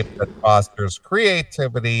escape that fosters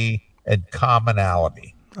creativity and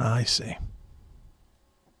commonality. I see.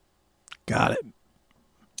 Got it.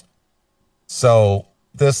 So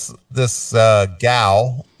this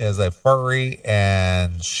gal is a furry,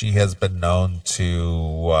 and she has been known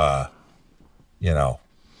to,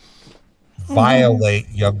 violate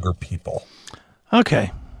younger people.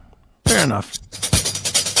 Okay, fair enough.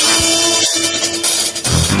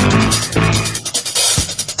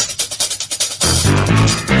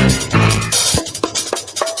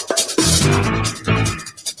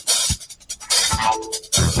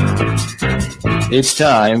 It's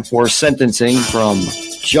time for sentencing from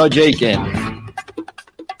Judge Akin.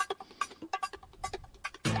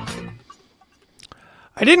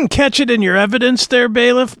 I didn't catch it in your evidence there,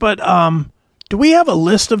 bailiff, but do we have a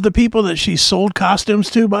list of the people that she sold costumes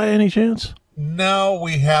to by any chance? No,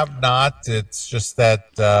 we have not. It's just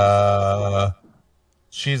that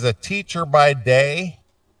she's a teacher by day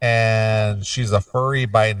and she's a furry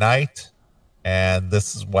by night. And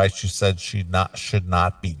this is why she said she should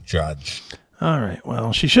not be judged. All right.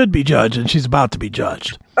 Well, she should be judged, and she's about to be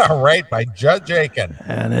judged. All right, by Judge Akin.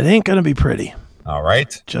 And it ain't going to be pretty. All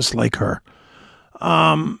right. Just like her.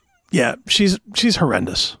 Yeah, she's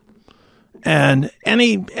horrendous. And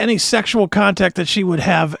any sexual contact that she would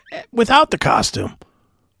have without the costume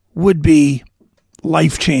would be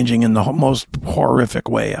life-changing in the most horrific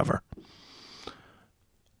way ever.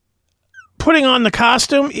 Putting on the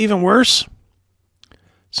costume, even worse.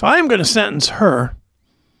 So I am going to sentence her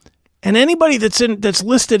and anybody that's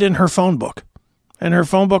listed in her phone book and her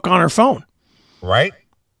phone book on her phone. Right.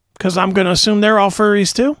 Because I'm going to assume they're all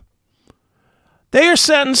furries too. They are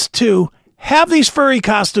sentenced to have these furry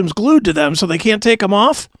costumes glued to them so they can't take them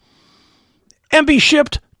off and be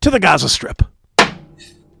shipped to the Gaza Strip.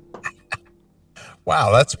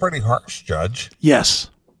 Wow, that's pretty harsh, Judge. Yes,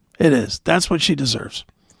 it is. That's what she deserves.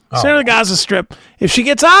 Send her to the Gaza Strip. If she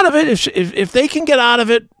gets out of it, if they can get out of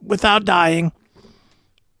it without dying,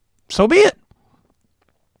 so be it.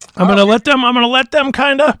 I'm going to let them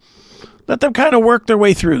kind of work their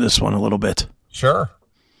way through this one a little bit. Sure.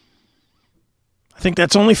 I think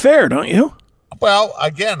that's only fair, don't you? Well,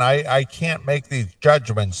 again, I can't make these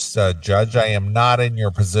judgments, Judge. I am not in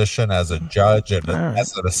your position as a judge and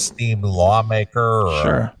as an esteemed lawmaker or,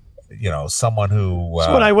 sure. Someone who...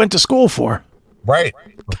 That's what I went to school for. Right,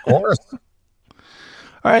 of course.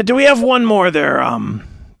 All right, do we have one more there,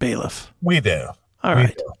 bailiff? We do. All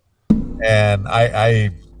right. And I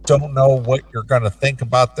don't know what you're going to think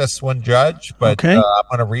about this one, Judge, but I'm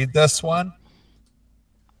going to read this one.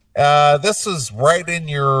 This is right in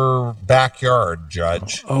your backyard,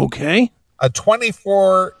 Judge. Okay. A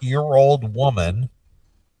 24-year-old woman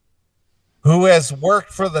who has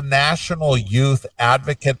worked for the National Youth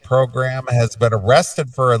Advocate Program has been arrested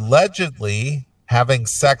for allegedly having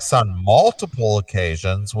sex on multiple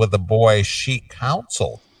occasions with a boy she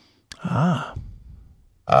counseled. The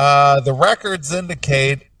records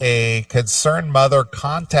indicate a concerned mother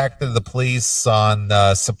contacted the police on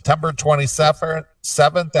September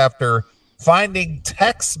 27th after finding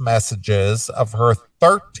text messages of her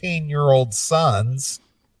 13-year-old son's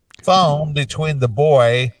phone between the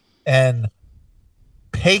boy and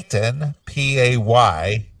Payton,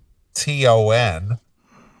 Payton,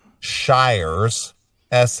 Shires,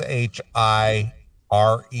 Shires,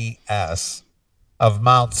 of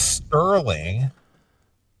Mount Sterling,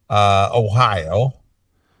 Ohio,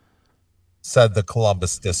 said the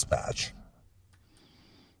Columbus Dispatch.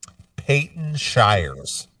 Payton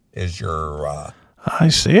Shires is your... I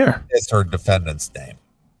see her. Is her defendant's name.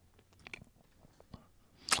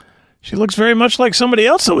 She looks very much like somebody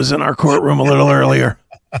else that was in our courtroom a little earlier.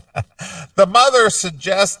 The mother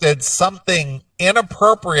suggested something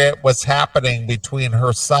inappropriate was happening between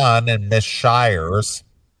her son and Miss Shires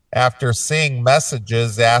after seeing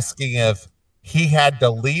messages asking if he had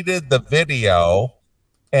deleted the video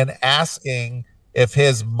and asking if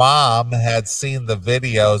his mom had seen the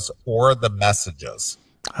videos or the messages.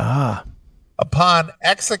 Upon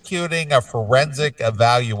executing a forensic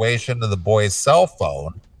evaluation of the boy's cell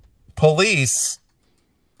phone, police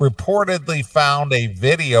reportedly found a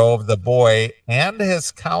video of the boy and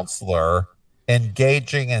his counselor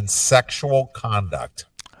engaging in sexual conduct.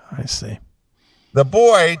 I see. The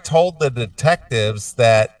boy told the detectives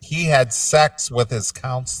that he had sex with his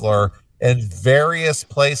counselor in various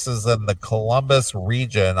places in the Columbus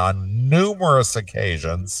region on numerous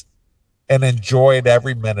occasions and enjoyed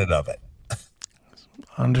every minute of it.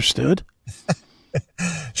 Understood.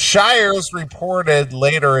 Shires reported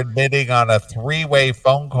later admitting on a three-way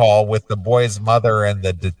phone call with the boy's mother and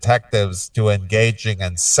the detectives to engaging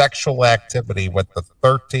in sexual activity with the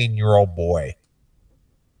 13-year-old boy.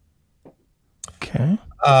 Okay.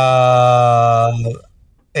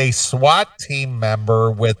 A SWAT team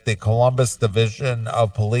member with the Columbus Division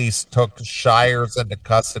of Police took Shires into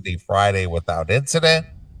custody Friday without incident.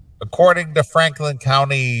 According to Franklin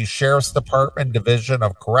County Sheriff's Department Division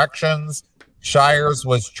of Corrections, Shires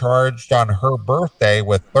was charged on her birthday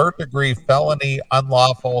with third-degree felony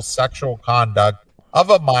unlawful sexual conduct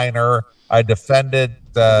of a minor, a defendant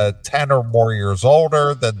 10 or more years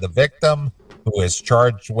older than the victim, who is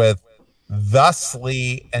charged with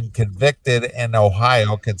thusly and convicted in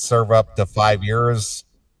Ohio, can serve up to 5 years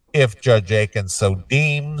if Judge Akin so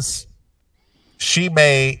deems. She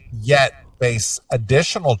may yet face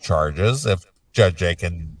additional charges if Judge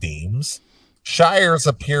Akin deems. Shires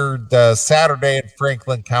appeared Saturday in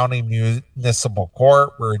Franklin County Municipal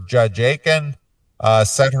Court, where Judge Akin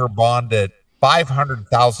set her bond at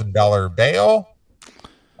 $500,000 bail.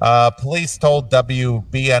 Police told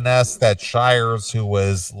WBNS that Shires, who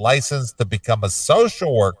was licensed to become a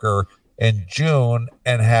social worker in June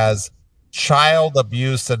and has child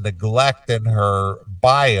abuse and neglect in her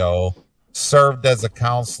bio, served as a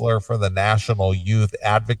counselor for the National Youth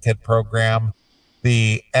Advocate Program.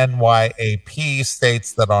 The NYAP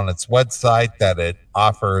states that on its website that it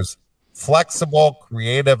offers flexible,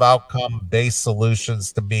 creative, outcome-based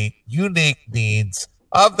solutions to meet unique needs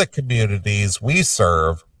of the communities we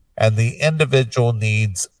serve and the individual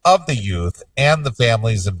needs of the youth and the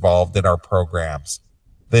families involved in our programs.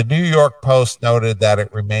 The New York Post noted that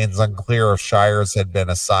it remains unclear if Shires had been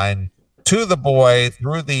assigned to the boy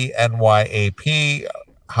through the NYAP.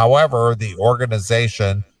 However, the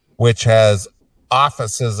organization, which has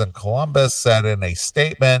offices in Columbus, said in a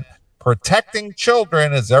statement, "Protecting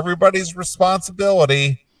children is everybody's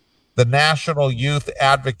responsibility. The National Youth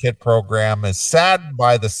Advocate Program is saddened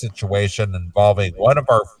by the situation involving one of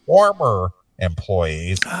our former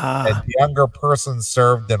employees and younger person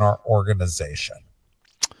served in our organization."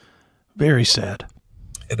 Very sad.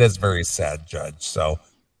 It is very sad, Judge. So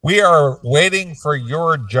we are waiting for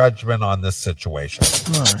your judgment on this situation.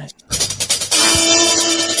 All right.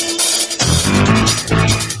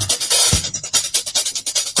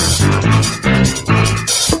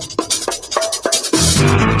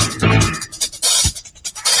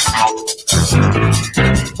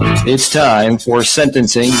 It's time for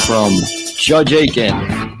sentencing from Judge Akin.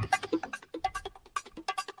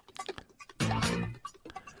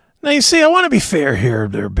 Now, you see, I want to be fair here,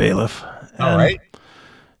 there, bailiff. All right.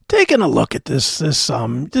 Taking a look at this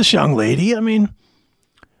young lady, I mean,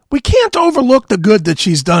 we can't overlook the good that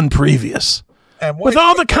she's done previous with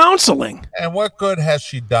all the counseling. And what good has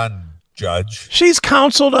she done, Judge? She's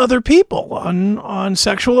counseled other people on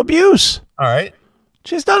sexual abuse. All right.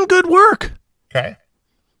 She's done good work. Okay.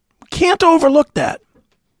 Can't overlook that.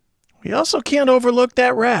 We also can't overlook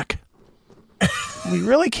that wreck. We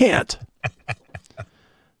really can't.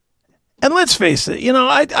 And let's face it, you know,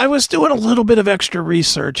 I was doing a little bit of extra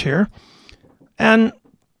research here. And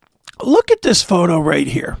look at this photo right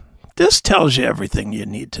here. This tells you everything you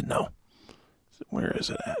need to know. Where is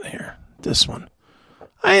it at here? This one.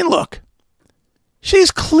 I mean, look.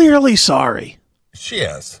 She's clearly sorry. She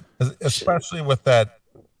is. Especially with that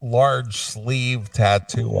large sleeve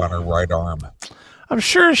tattoo on her right arm. I'm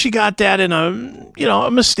sure she got that in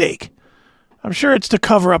a mistake. I'm sure it's to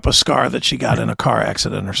cover up a scar that she got in a car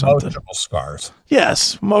accident or something. Emotional scars.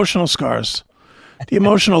 Yes, emotional scars. The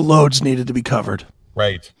emotional loads needed to be covered.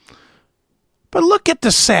 Right. But look at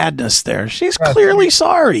the sadness there. She's clearly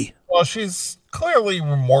sorry. Well, she's clearly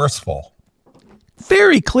remorseful.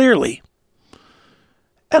 Very clearly.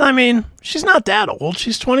 And I mean, she's not that old.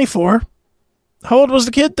 She's 24. How old was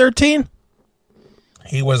the kid? 13?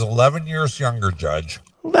 He was 11 years younger, Judge.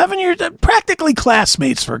 11 years, practically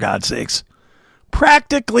classmates, for God's sakes.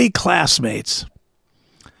 Practically classmates.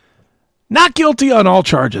 Not guilty on all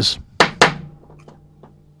charges.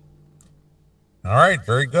 All right,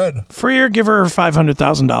 very good. Free her, give her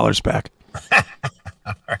 $500,000 back.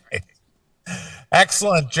 All right.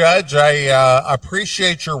 Excellent, Judge. I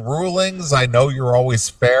appreciate your rulings. I know you're always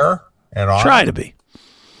fair and honest. Try to be.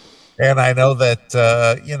 And I know that,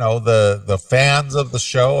 the fans of the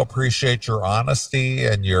show appreciate your honesty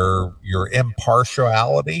and your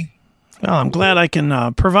impartiality. Well, I'm glad I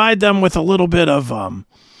can provide them with a little bit of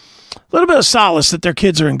solace that their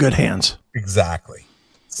kids are in good hands. Exactly.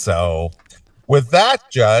 So with that,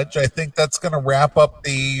 Judge, I think that's going to wrap up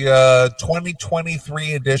the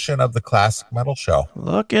 2023 edition of the Classic Metal Show.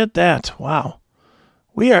 Look at that. Wow.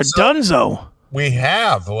 We are donezo. We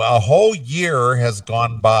have. A whole year has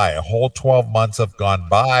gone by. A whole 12 months have gone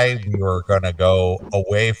by. We were going to go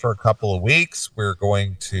away for a couple of weeks. We're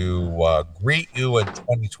going to greet you in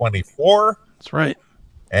 2024. That's right.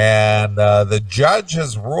 And the judge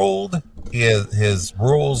has ruled. His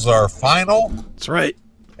rules are final. That's right.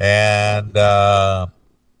 And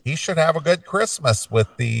he should have a good Christmas with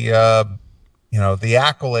the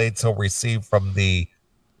accolades he'll receive from the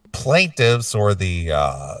plaintiffs or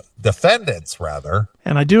the defendants, rather.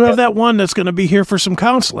 And I do have that one that's going to be here for some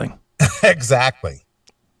counseling. Exactly.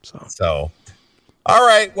 So, all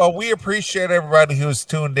right. Well, we appreciate everybody who's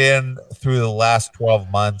tuned in through the last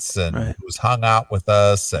 12 months and who's hung out with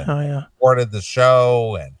us and supported the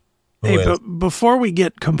show. And but before we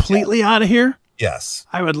get completely out of here, yes,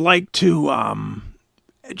 I would like to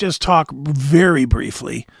just talk very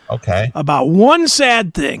briefly about one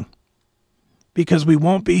sad thing, because we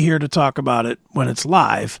won't be here to talk about it when it's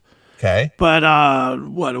live. Okay. But a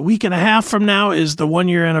week and a half from now is the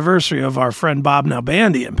 1-year anniversary of our friend Bob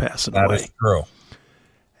Nalbandian passing away. That is true.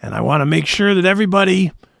 And I want to make sure that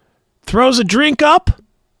everybody throws a drink up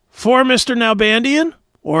for Mr. Nalbandian,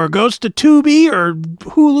 or goes to Tubi or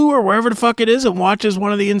Hulu or wherever the fuck it is and watches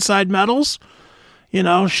one of the Inside Metals.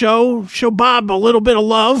 Show Bob a little bit of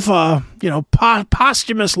love,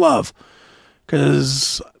 posthumous love,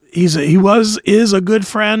 because is a good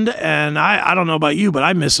friend, and I don't know about you, but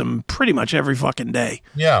I miss him pretty much every fucking day.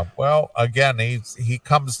 Yeah, well, again, he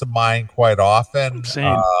comes to mind quite often.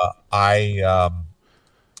 Same.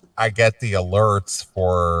 I get the alerts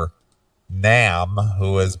for Nam,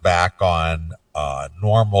 who is back on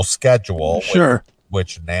normal schedule. Sure.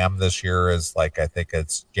 Which Nam this year is I think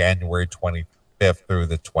it's January 25th through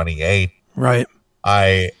the 28th. Right.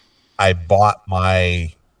 I bought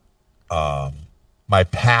my my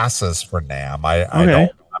passes for NAMM. I'm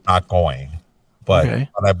not going, but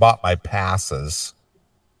I bought my passes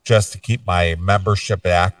just to keep my membership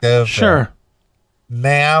active. Sure. And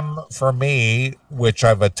NAMM for me, which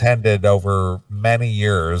I've attended over many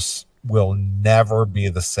years, will never be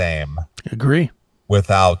the same. Agree.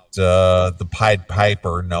 Without the Pied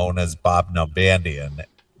Piper known as Bob Nalbandian.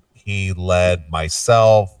 He led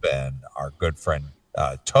myself and our good friend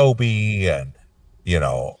Toby and,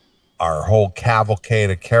 our whole cavalcade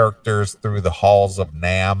of characters through the halls of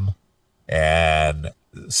NAMM, and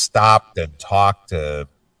stopped and talked to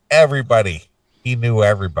everybody. He knew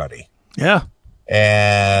everybody. Yeah.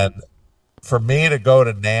 And for me to go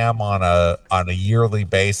to NAMM on a yearly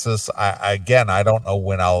basis, I don't know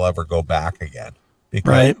when I'll ever go back again.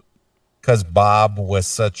 Because Bob was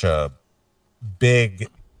such a big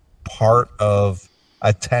part of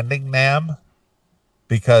attending NAMM,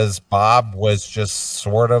 because Bob was just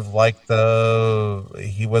sort of like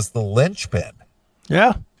he was the linchpin.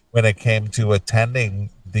 Yeah. When it came to attending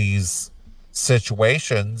these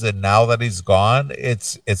situations, and now that he's gone,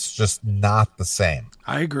 it's just not the same.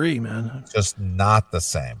 I agree, man. It's just not the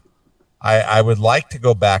same. I would like to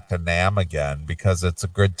go back to NAMM again, because it's a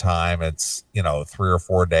good time. It's 3 or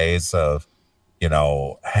 4 days of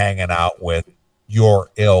hanging out with your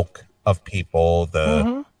ilk of people,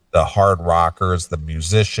 the hard rockers, the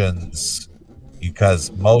musicians,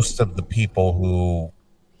 because most of the people who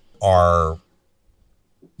are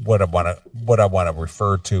what I want to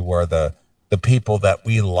refer to are the people that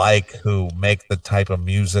we like, who make the type of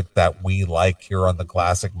music that we like here on the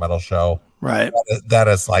Classic Metal Show. Right. That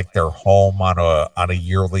is like their home on a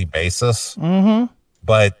yearly basis. Mm-hmm.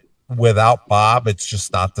 But without Bob, it's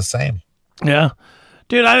just not the same. Yeah.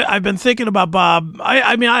 Dude, I've been thinking about Bob.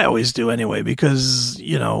 I mean, I always do anyway, because,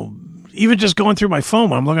 even just going through my phone,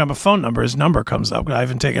 when I'm looking at my phone number, his number comes up. I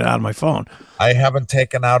haven't taken it out of my phone. I haven't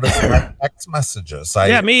taken out his text messages.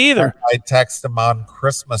 Me either. I texted him on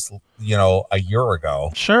Christmas, a year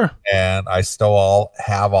ago. Sure. And I still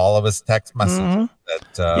have all of his text messages.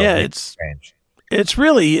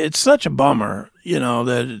 It's such a bummer,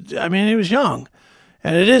 that he was young.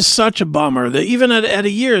 And it is such a bummer that even at a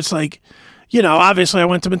year, it's like, obviously I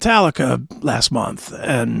went to Metallica last month,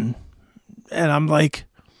 and I'm like,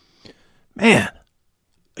 man,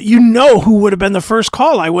 who would have been the first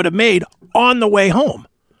call I would have made on the way home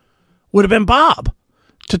would have been Bob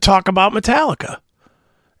to talk about Metallica.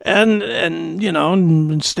 And you know,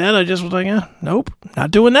 instead I just was like, nope, not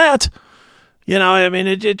doing that. You know, I mean,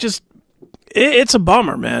 it's a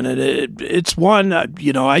bummer, man. It's one,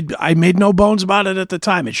 you know, I made no bones about it at the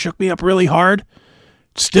time. It shook me up really hard.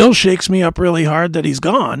 It still shakes me up really hard that he's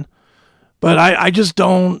gone. But I just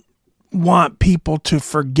don't want people to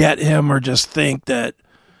forget him or just think that,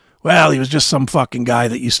 well, he was just some fucking guy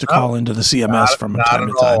that used to call into the CMS from time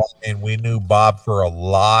to time. And we knew Bob for a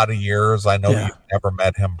lot of years. I know you've never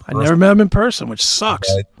met him personally. I never met him in person, which sucks.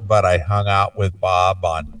 But I hung out with Bob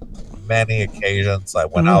on many occasions. I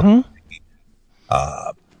went out to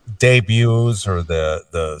the debuts or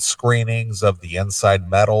the screenings of the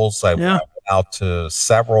Inside Metals. I went out to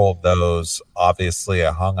several of those. Obviously,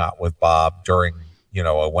 I hung out with Bob during, you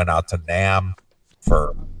know, I went out to NAMM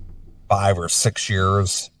for 5 or 6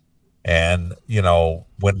 years. And, you know,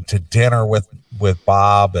 went to dinner with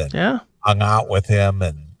Bob and hung out with him.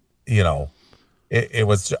 And, you know, it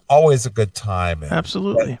was always a good time. And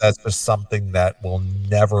absolutely. That's just something that will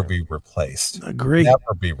never be replaced. Agree.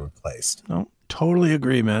 Never be replaced. No, totally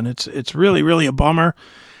agree, man. It's really, really a bummer.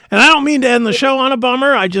 And I don't mean to end the show on a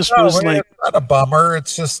bummer. I just was like... It's not a bummer.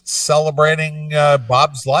 It's just celebrating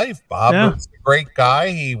Bob's life. Bob was a great guy.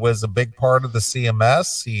 He was a big part of the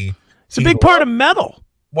CMS. It's a big part of metal.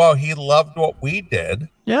 Well, he loved what we did.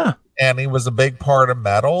 Yeah. And he was a big part of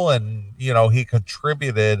metal. And, you know, he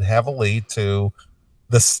contributed heavily to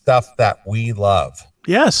the stuff that we love.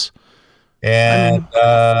 Yes. And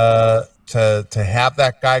to have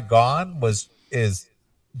that guy gone is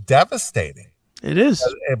devastating. It is.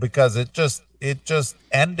 Because it just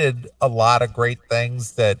ended a lot of great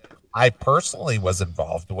things that I personally was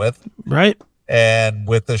involved with. Right. And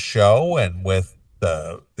with the show and with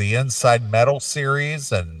the Inside Metal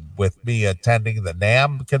series and with me attending the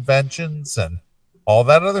NAMM conventions and all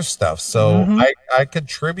that other stuff. So I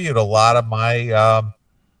contribute a lot of my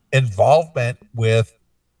involvement with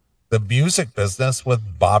the music business with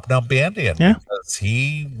Bob Nalbandian because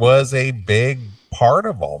he was a big part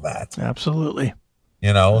of all that. Absolutely.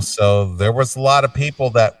 You know, so there was a lot of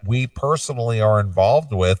people that we personally are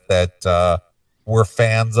involved with that were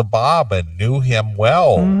fans of Bob and knew him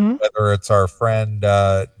well, whether it's our friend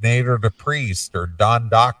Nader the Priest or Don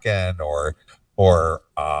Dokken or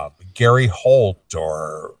Gary Holt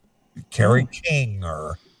or Kerry King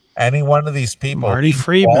or any one of these people. Marty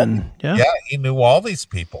Friedman. He knew all these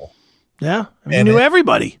people. Yeah, he knew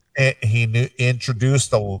everybody. He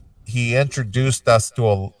introduced us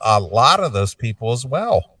to a lot of those people as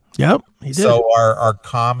well. Yep, he did. So our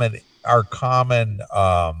common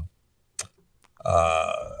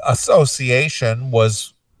association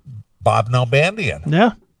was Bob Nalbandian.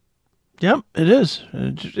 Yeah. Yep, it is.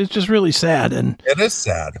 It's just really sad. And it is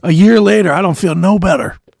sad. A year later, I don't feel no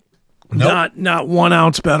better. Nope. Not 1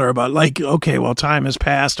 ounce better about like, okay, well, time has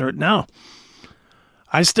passed or no.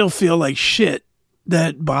 I still feel like shit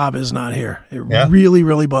that Bob is not here. It really,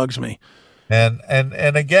 really bugs me. And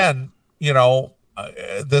again, you know,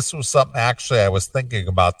 this was something actually I was thinking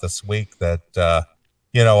about this week that,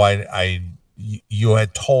 you know, you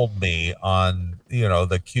had told me on, you know,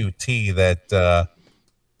 the QT that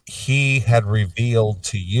he had revealed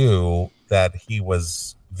to you that he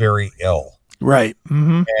was very ill. Right.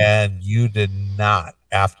 Mm-hmm. And you did not,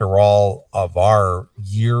 after all of our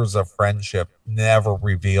years of friendship, never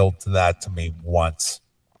revealed that to me once.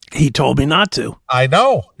 He told me not to. I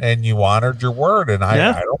know. And you honored your word. And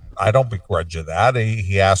I don't begrudge you that.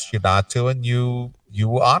 He asked you not to, and you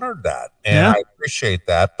honored that. And I appreciate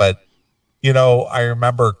that. But, you know, I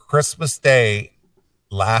remember Christmas Day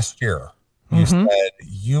last year, you said,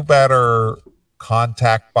 you better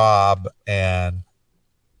contact Bob and,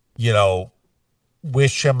 you know,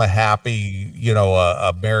 wish him a happy, you know,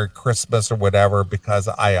 a Merry Christmas or whatever, because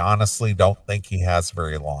I honestly don't think he has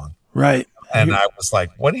very long. Right. And I was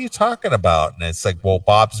like, what are you talking about? And it's like, well,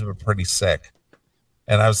 Bob's been pretty sick.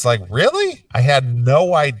 And I was like, really? I had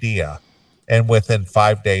no idea. And within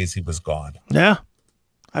 5 days, he was gone. Yeah.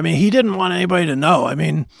 I mean, he didn't want anybody to know. I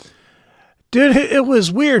mean, dude, it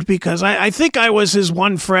was weird because I think I was his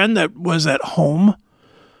one friend that was at home,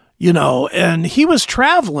 you know, and he was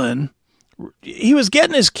traveling. He was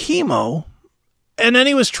getting his chemo, and then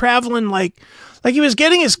he was traveling like he was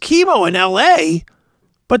getting his chemo in LA,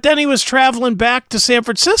 but then he was traveling back to San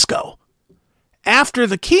Francisco after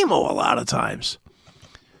the chemo a lot of times.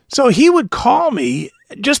 So he would call me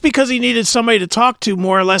just because he needed somebody to talk to,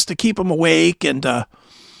 more or less, to keep him awake and,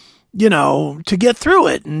 you know, to get through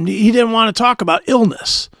it. And he didn't want to talk about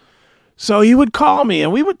illness. So he would call me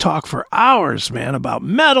and we would talk for hours, man, about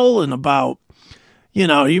metal and about, You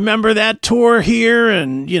remember that tour here?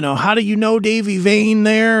 And, how do you know Davy Vane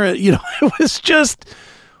there? It was just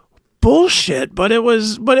bullshit, but it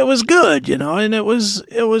was good, and it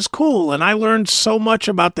was cool. And I learned so much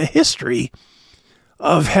about the history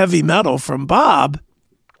of heavy metal from Bob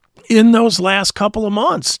in those last couple of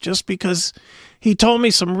months, just because he told me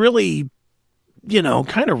some really,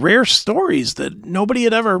 kind of rare stories that nobody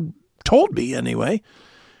had ever told me anyway.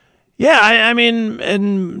 Yeah, I mean,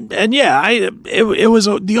 it was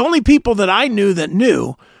the only people that I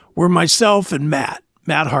knew were myself and Matt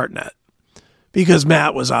Hartnett, because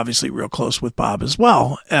Matt was obviously real close with Bob as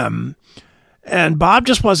well. And Bob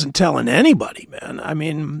just wasn't telling anybody, man. I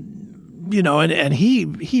mean, and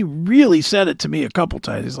he really said it to me a couple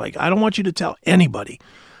times. He's like, I don't want you to tell anybody.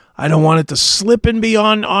 I don't want it to slip and be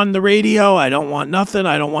on the radio. I don't want nothing.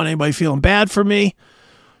 I don't want anybody feeling bad for me.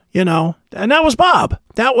 And that was Bob.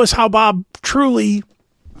 That was how Bob truly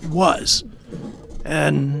was.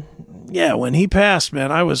 And yeah, when he passed,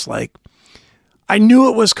 man, I was like, I knew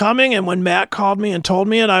it was coming. And when Matt called me and told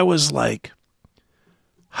me it, I was like,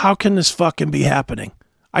 how can this fucking be happening?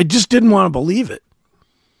 I just didn't want to believe it.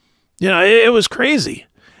 It was crazy.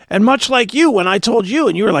 And much like you, when I told you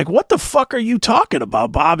and you were like, what the fuck are you talking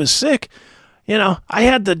about? Bob is sick. I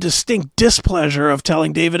had the distinct displeasure of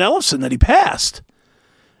telling David Ellefson that he passed.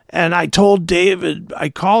 And I told David, I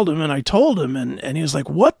called him and I told him, and he was like,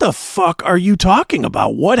 what the fuck are you talking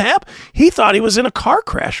about? What happened? He thought he was in a car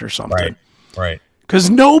crash or something. Right. Because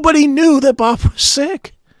nobody knew that Bob was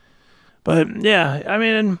sick. But yeah, I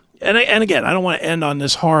mean, and again, I don't want to end on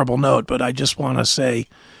this horrible note, but I just want to say,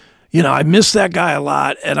 I miss that guy a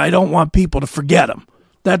lot, and I don't want people to forget him.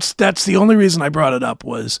 That's the only reason I brought it up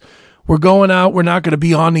was we're going out. We're not going to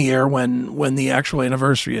be on the air when the actual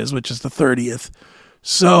anniversary is, which is the 30th.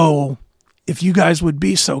 So if you guys would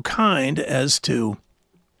be so kind as to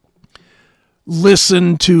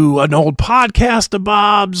listen to an old podcast of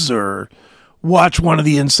Bob's or watch one of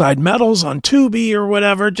the Inside Metals on Tubi or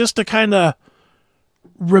whatever, just to kind of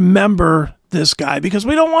remember this guy, because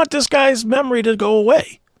we don't want this guy's memory to go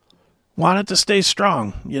away. Want it to stay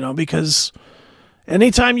strong, because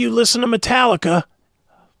anytime you listen to Metallica,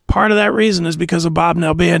 part of that reason is because of Bob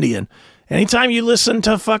Nalbandian. Anytime you listen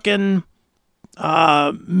to fucking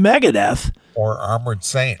Megadeth or Armored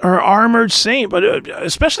Saint, but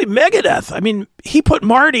especially Megadeth. I mean, he put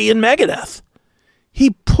Marty in Megadeth.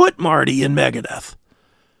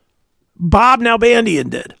 Bob Nalbandian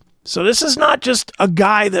did. So this is not just a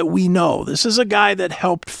guy that we know. This is a guy that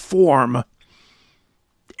helped form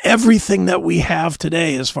everything that we have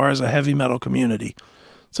today as far as a heavy metal community.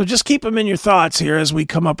 So just keep him in your thoughts here as we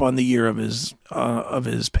come up on the year of his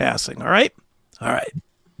passing. All right. I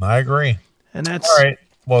agree. And that's all right.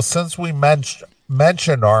 Well, since we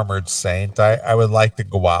mentioned Armored Saint, I would like to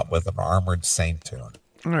go out with an Armored Saint tune.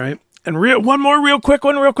 All right. And one more real quick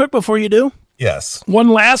before you do. Yes. One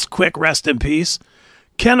last quick rest in peace.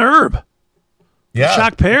 Ken Erb. Yeah.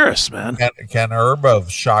 Shock Paris, man. Ken Erb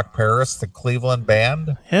of Shock Paris, the Cleveland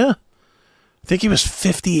band. Yeah. I think he was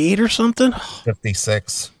 58 or something.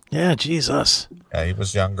 56. Yeah, Jesus. Yeah, he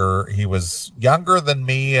was younger. He was younger than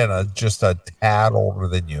me and just a tad older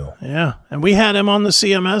than you. Yeah, and we had him on the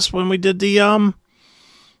CMS when we did the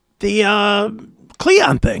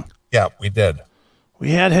Cleon thing. Yeah, we did.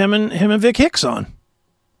 We had him and Vic Hicks on.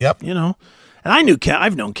 Yep. And I knew Ken.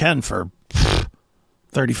 I've known Ken for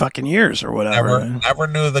 30 fucking years or whatever. Never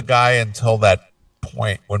knew the guy until that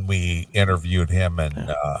point when we interviewed him in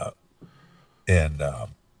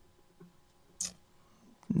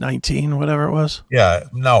 19, whatever it was. Yeah,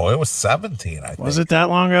 no, it was 17. I think. Was it that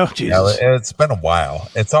long ago? Jesus. Yeah, it's been a while.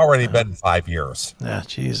 It's already been 5 years. Yeah,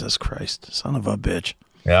 Jesus Christ, son of a bitch.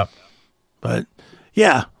 Yeah, but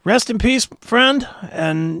yeah, rest in peace, friend.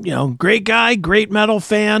 And great guy, great metal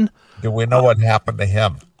fan. Do we know what happened to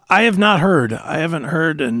him? I have not heard. I haven't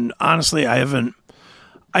heard, and honestly, I haven't.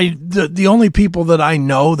 The only people that I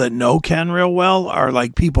know that know Ken real well are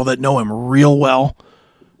like people that know him real well,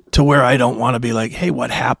 to where I don't want to be like, hey,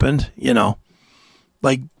 what happened?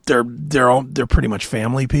 Like they're pretty much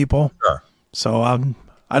family people. Sure. So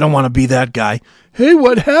I don't want to be that guy. Hey,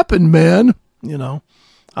 what happened, man?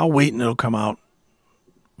 I'll wait and it'll come out.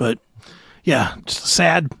 But yeah, just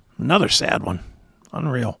another sad one.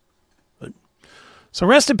 Unreal. But so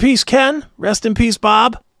rest in peace, Ken. Rest in peace,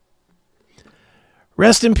 Bob.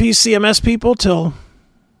 Rest in peace, CMS people, till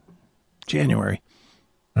January.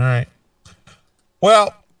 All right.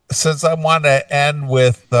 Well, since I want to end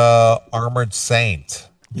with Armored Saint,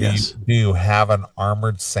 yes. Do you have an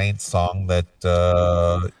Armored Saint song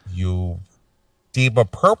that you deem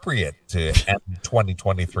appropriate to end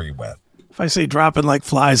 2023 with? If I say dropping like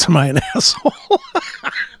flies, am I an asshole?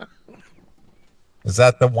 Is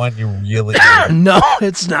that the one you really... No,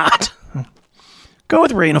 it's not. Go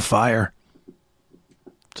with Rain of Fire.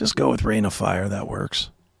 Just go with Rain of Fire. That works.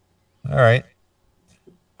 All right.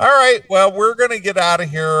 Well, we're going to get out of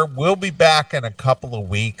here. We'll be back in a couple of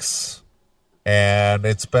weeks. And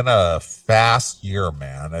it's been a fast year,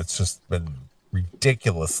 man. It's just been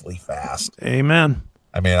ridiculously fast. Amen.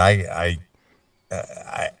 I mean, I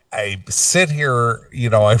sit here,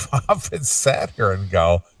 I've often sat here and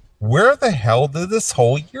go, where the hell did this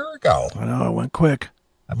whole year go? I know, it went quick.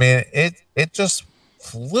 I mean, it just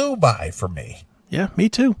flew by for me. Yeah, me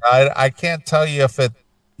too. I can't tell you if it,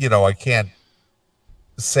 I can't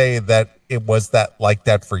say that it was like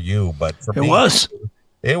that for you, but for me,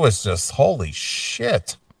 it was just holy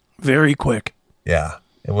shit. Very quick. Yeah,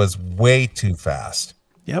 it was way too fast.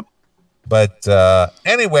 Yep. But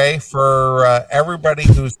anyway, for everybody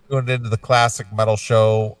who's tuned into the Classic Metal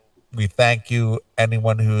Show, we thank you.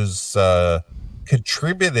 Anyone who's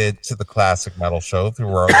contributed to the Classic Metal Show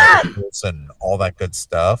through our articles and all that good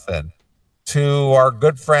stuff, and to our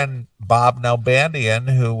good friend Bob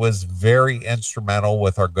Nalbandian, who was very instrumental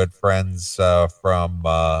with our good friends from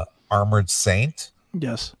Armored Saint.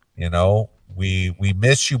 Yes. We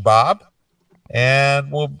miss you, Bob,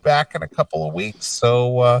 and we'll be back in a couple of weeks.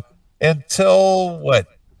 So until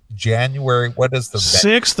January, what is the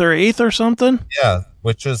 6th or 8th or something? Yeah,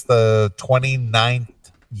 which is the 29th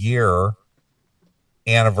year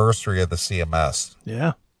anniversary of the CMS.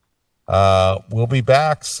 Yeah. We'll be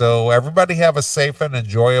back. So everybody have a safe and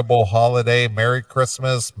enjoyable holiday. Merry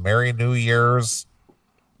Christmas. Merry New Year's.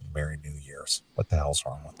 Merry New Year's. What the hell's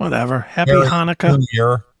wrong with Whatever. Happy Merry Hanukkah. New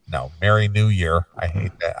Year. No, Merry New Year. I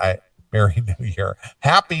hate that. Merry New Year.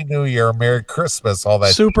 Happy New Year. Merry Christmas. All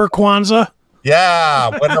that. Super Kwanzaa. Yeah,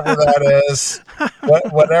 whatever that is.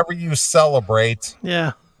 Whatever you celebrate.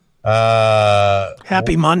 Yeah.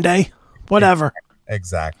 Happy Monday. Whatever.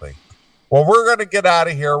 Exactly. Well, we're going to get out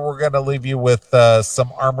of here. We're going to leave you with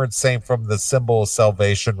some Armored Saint from the Symbol of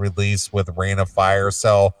Salvation release with Rain of Fire.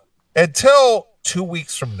 So until 2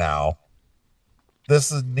 weeks from now,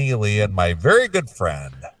 this is Neeley and my very good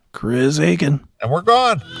friend, Chris Akin. And we're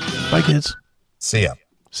gone. Bye, kids. See ya.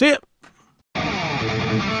 See ya.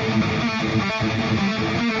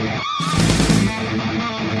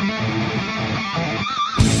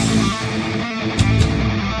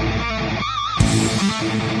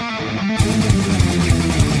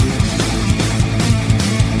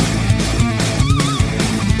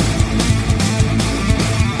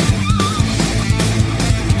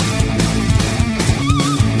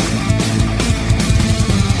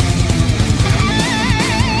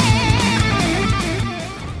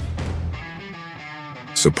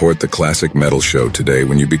 Support the Classic Metal Show today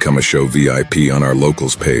when you become a show VIP on our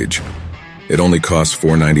locals page. It only costs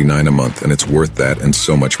 $4.99 a month, and it's worth that and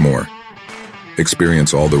so much more.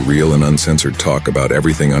 Experience all the real and uncensored talk about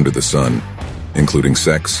everything under the sun, including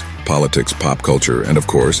sex, politics, pop culture, and of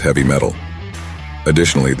course, heavy metal.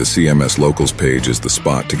 Additionally, the CMS Locals page is the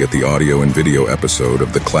spot to get the audio and video episode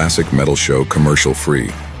of the Classic Metal Show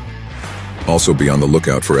commercial-free. Also be on the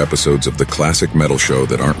lookout for episodes of the Classic Metal Show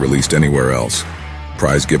that aren't released anywhere else,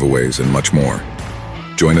 prize giveaways, and much more.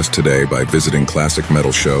 Join us today by visiting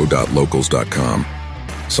classicmetalshow.locals.com.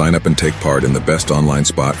 Sign up and take part in the best online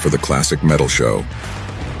spot for the Classic Metal Show.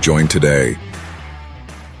 Join today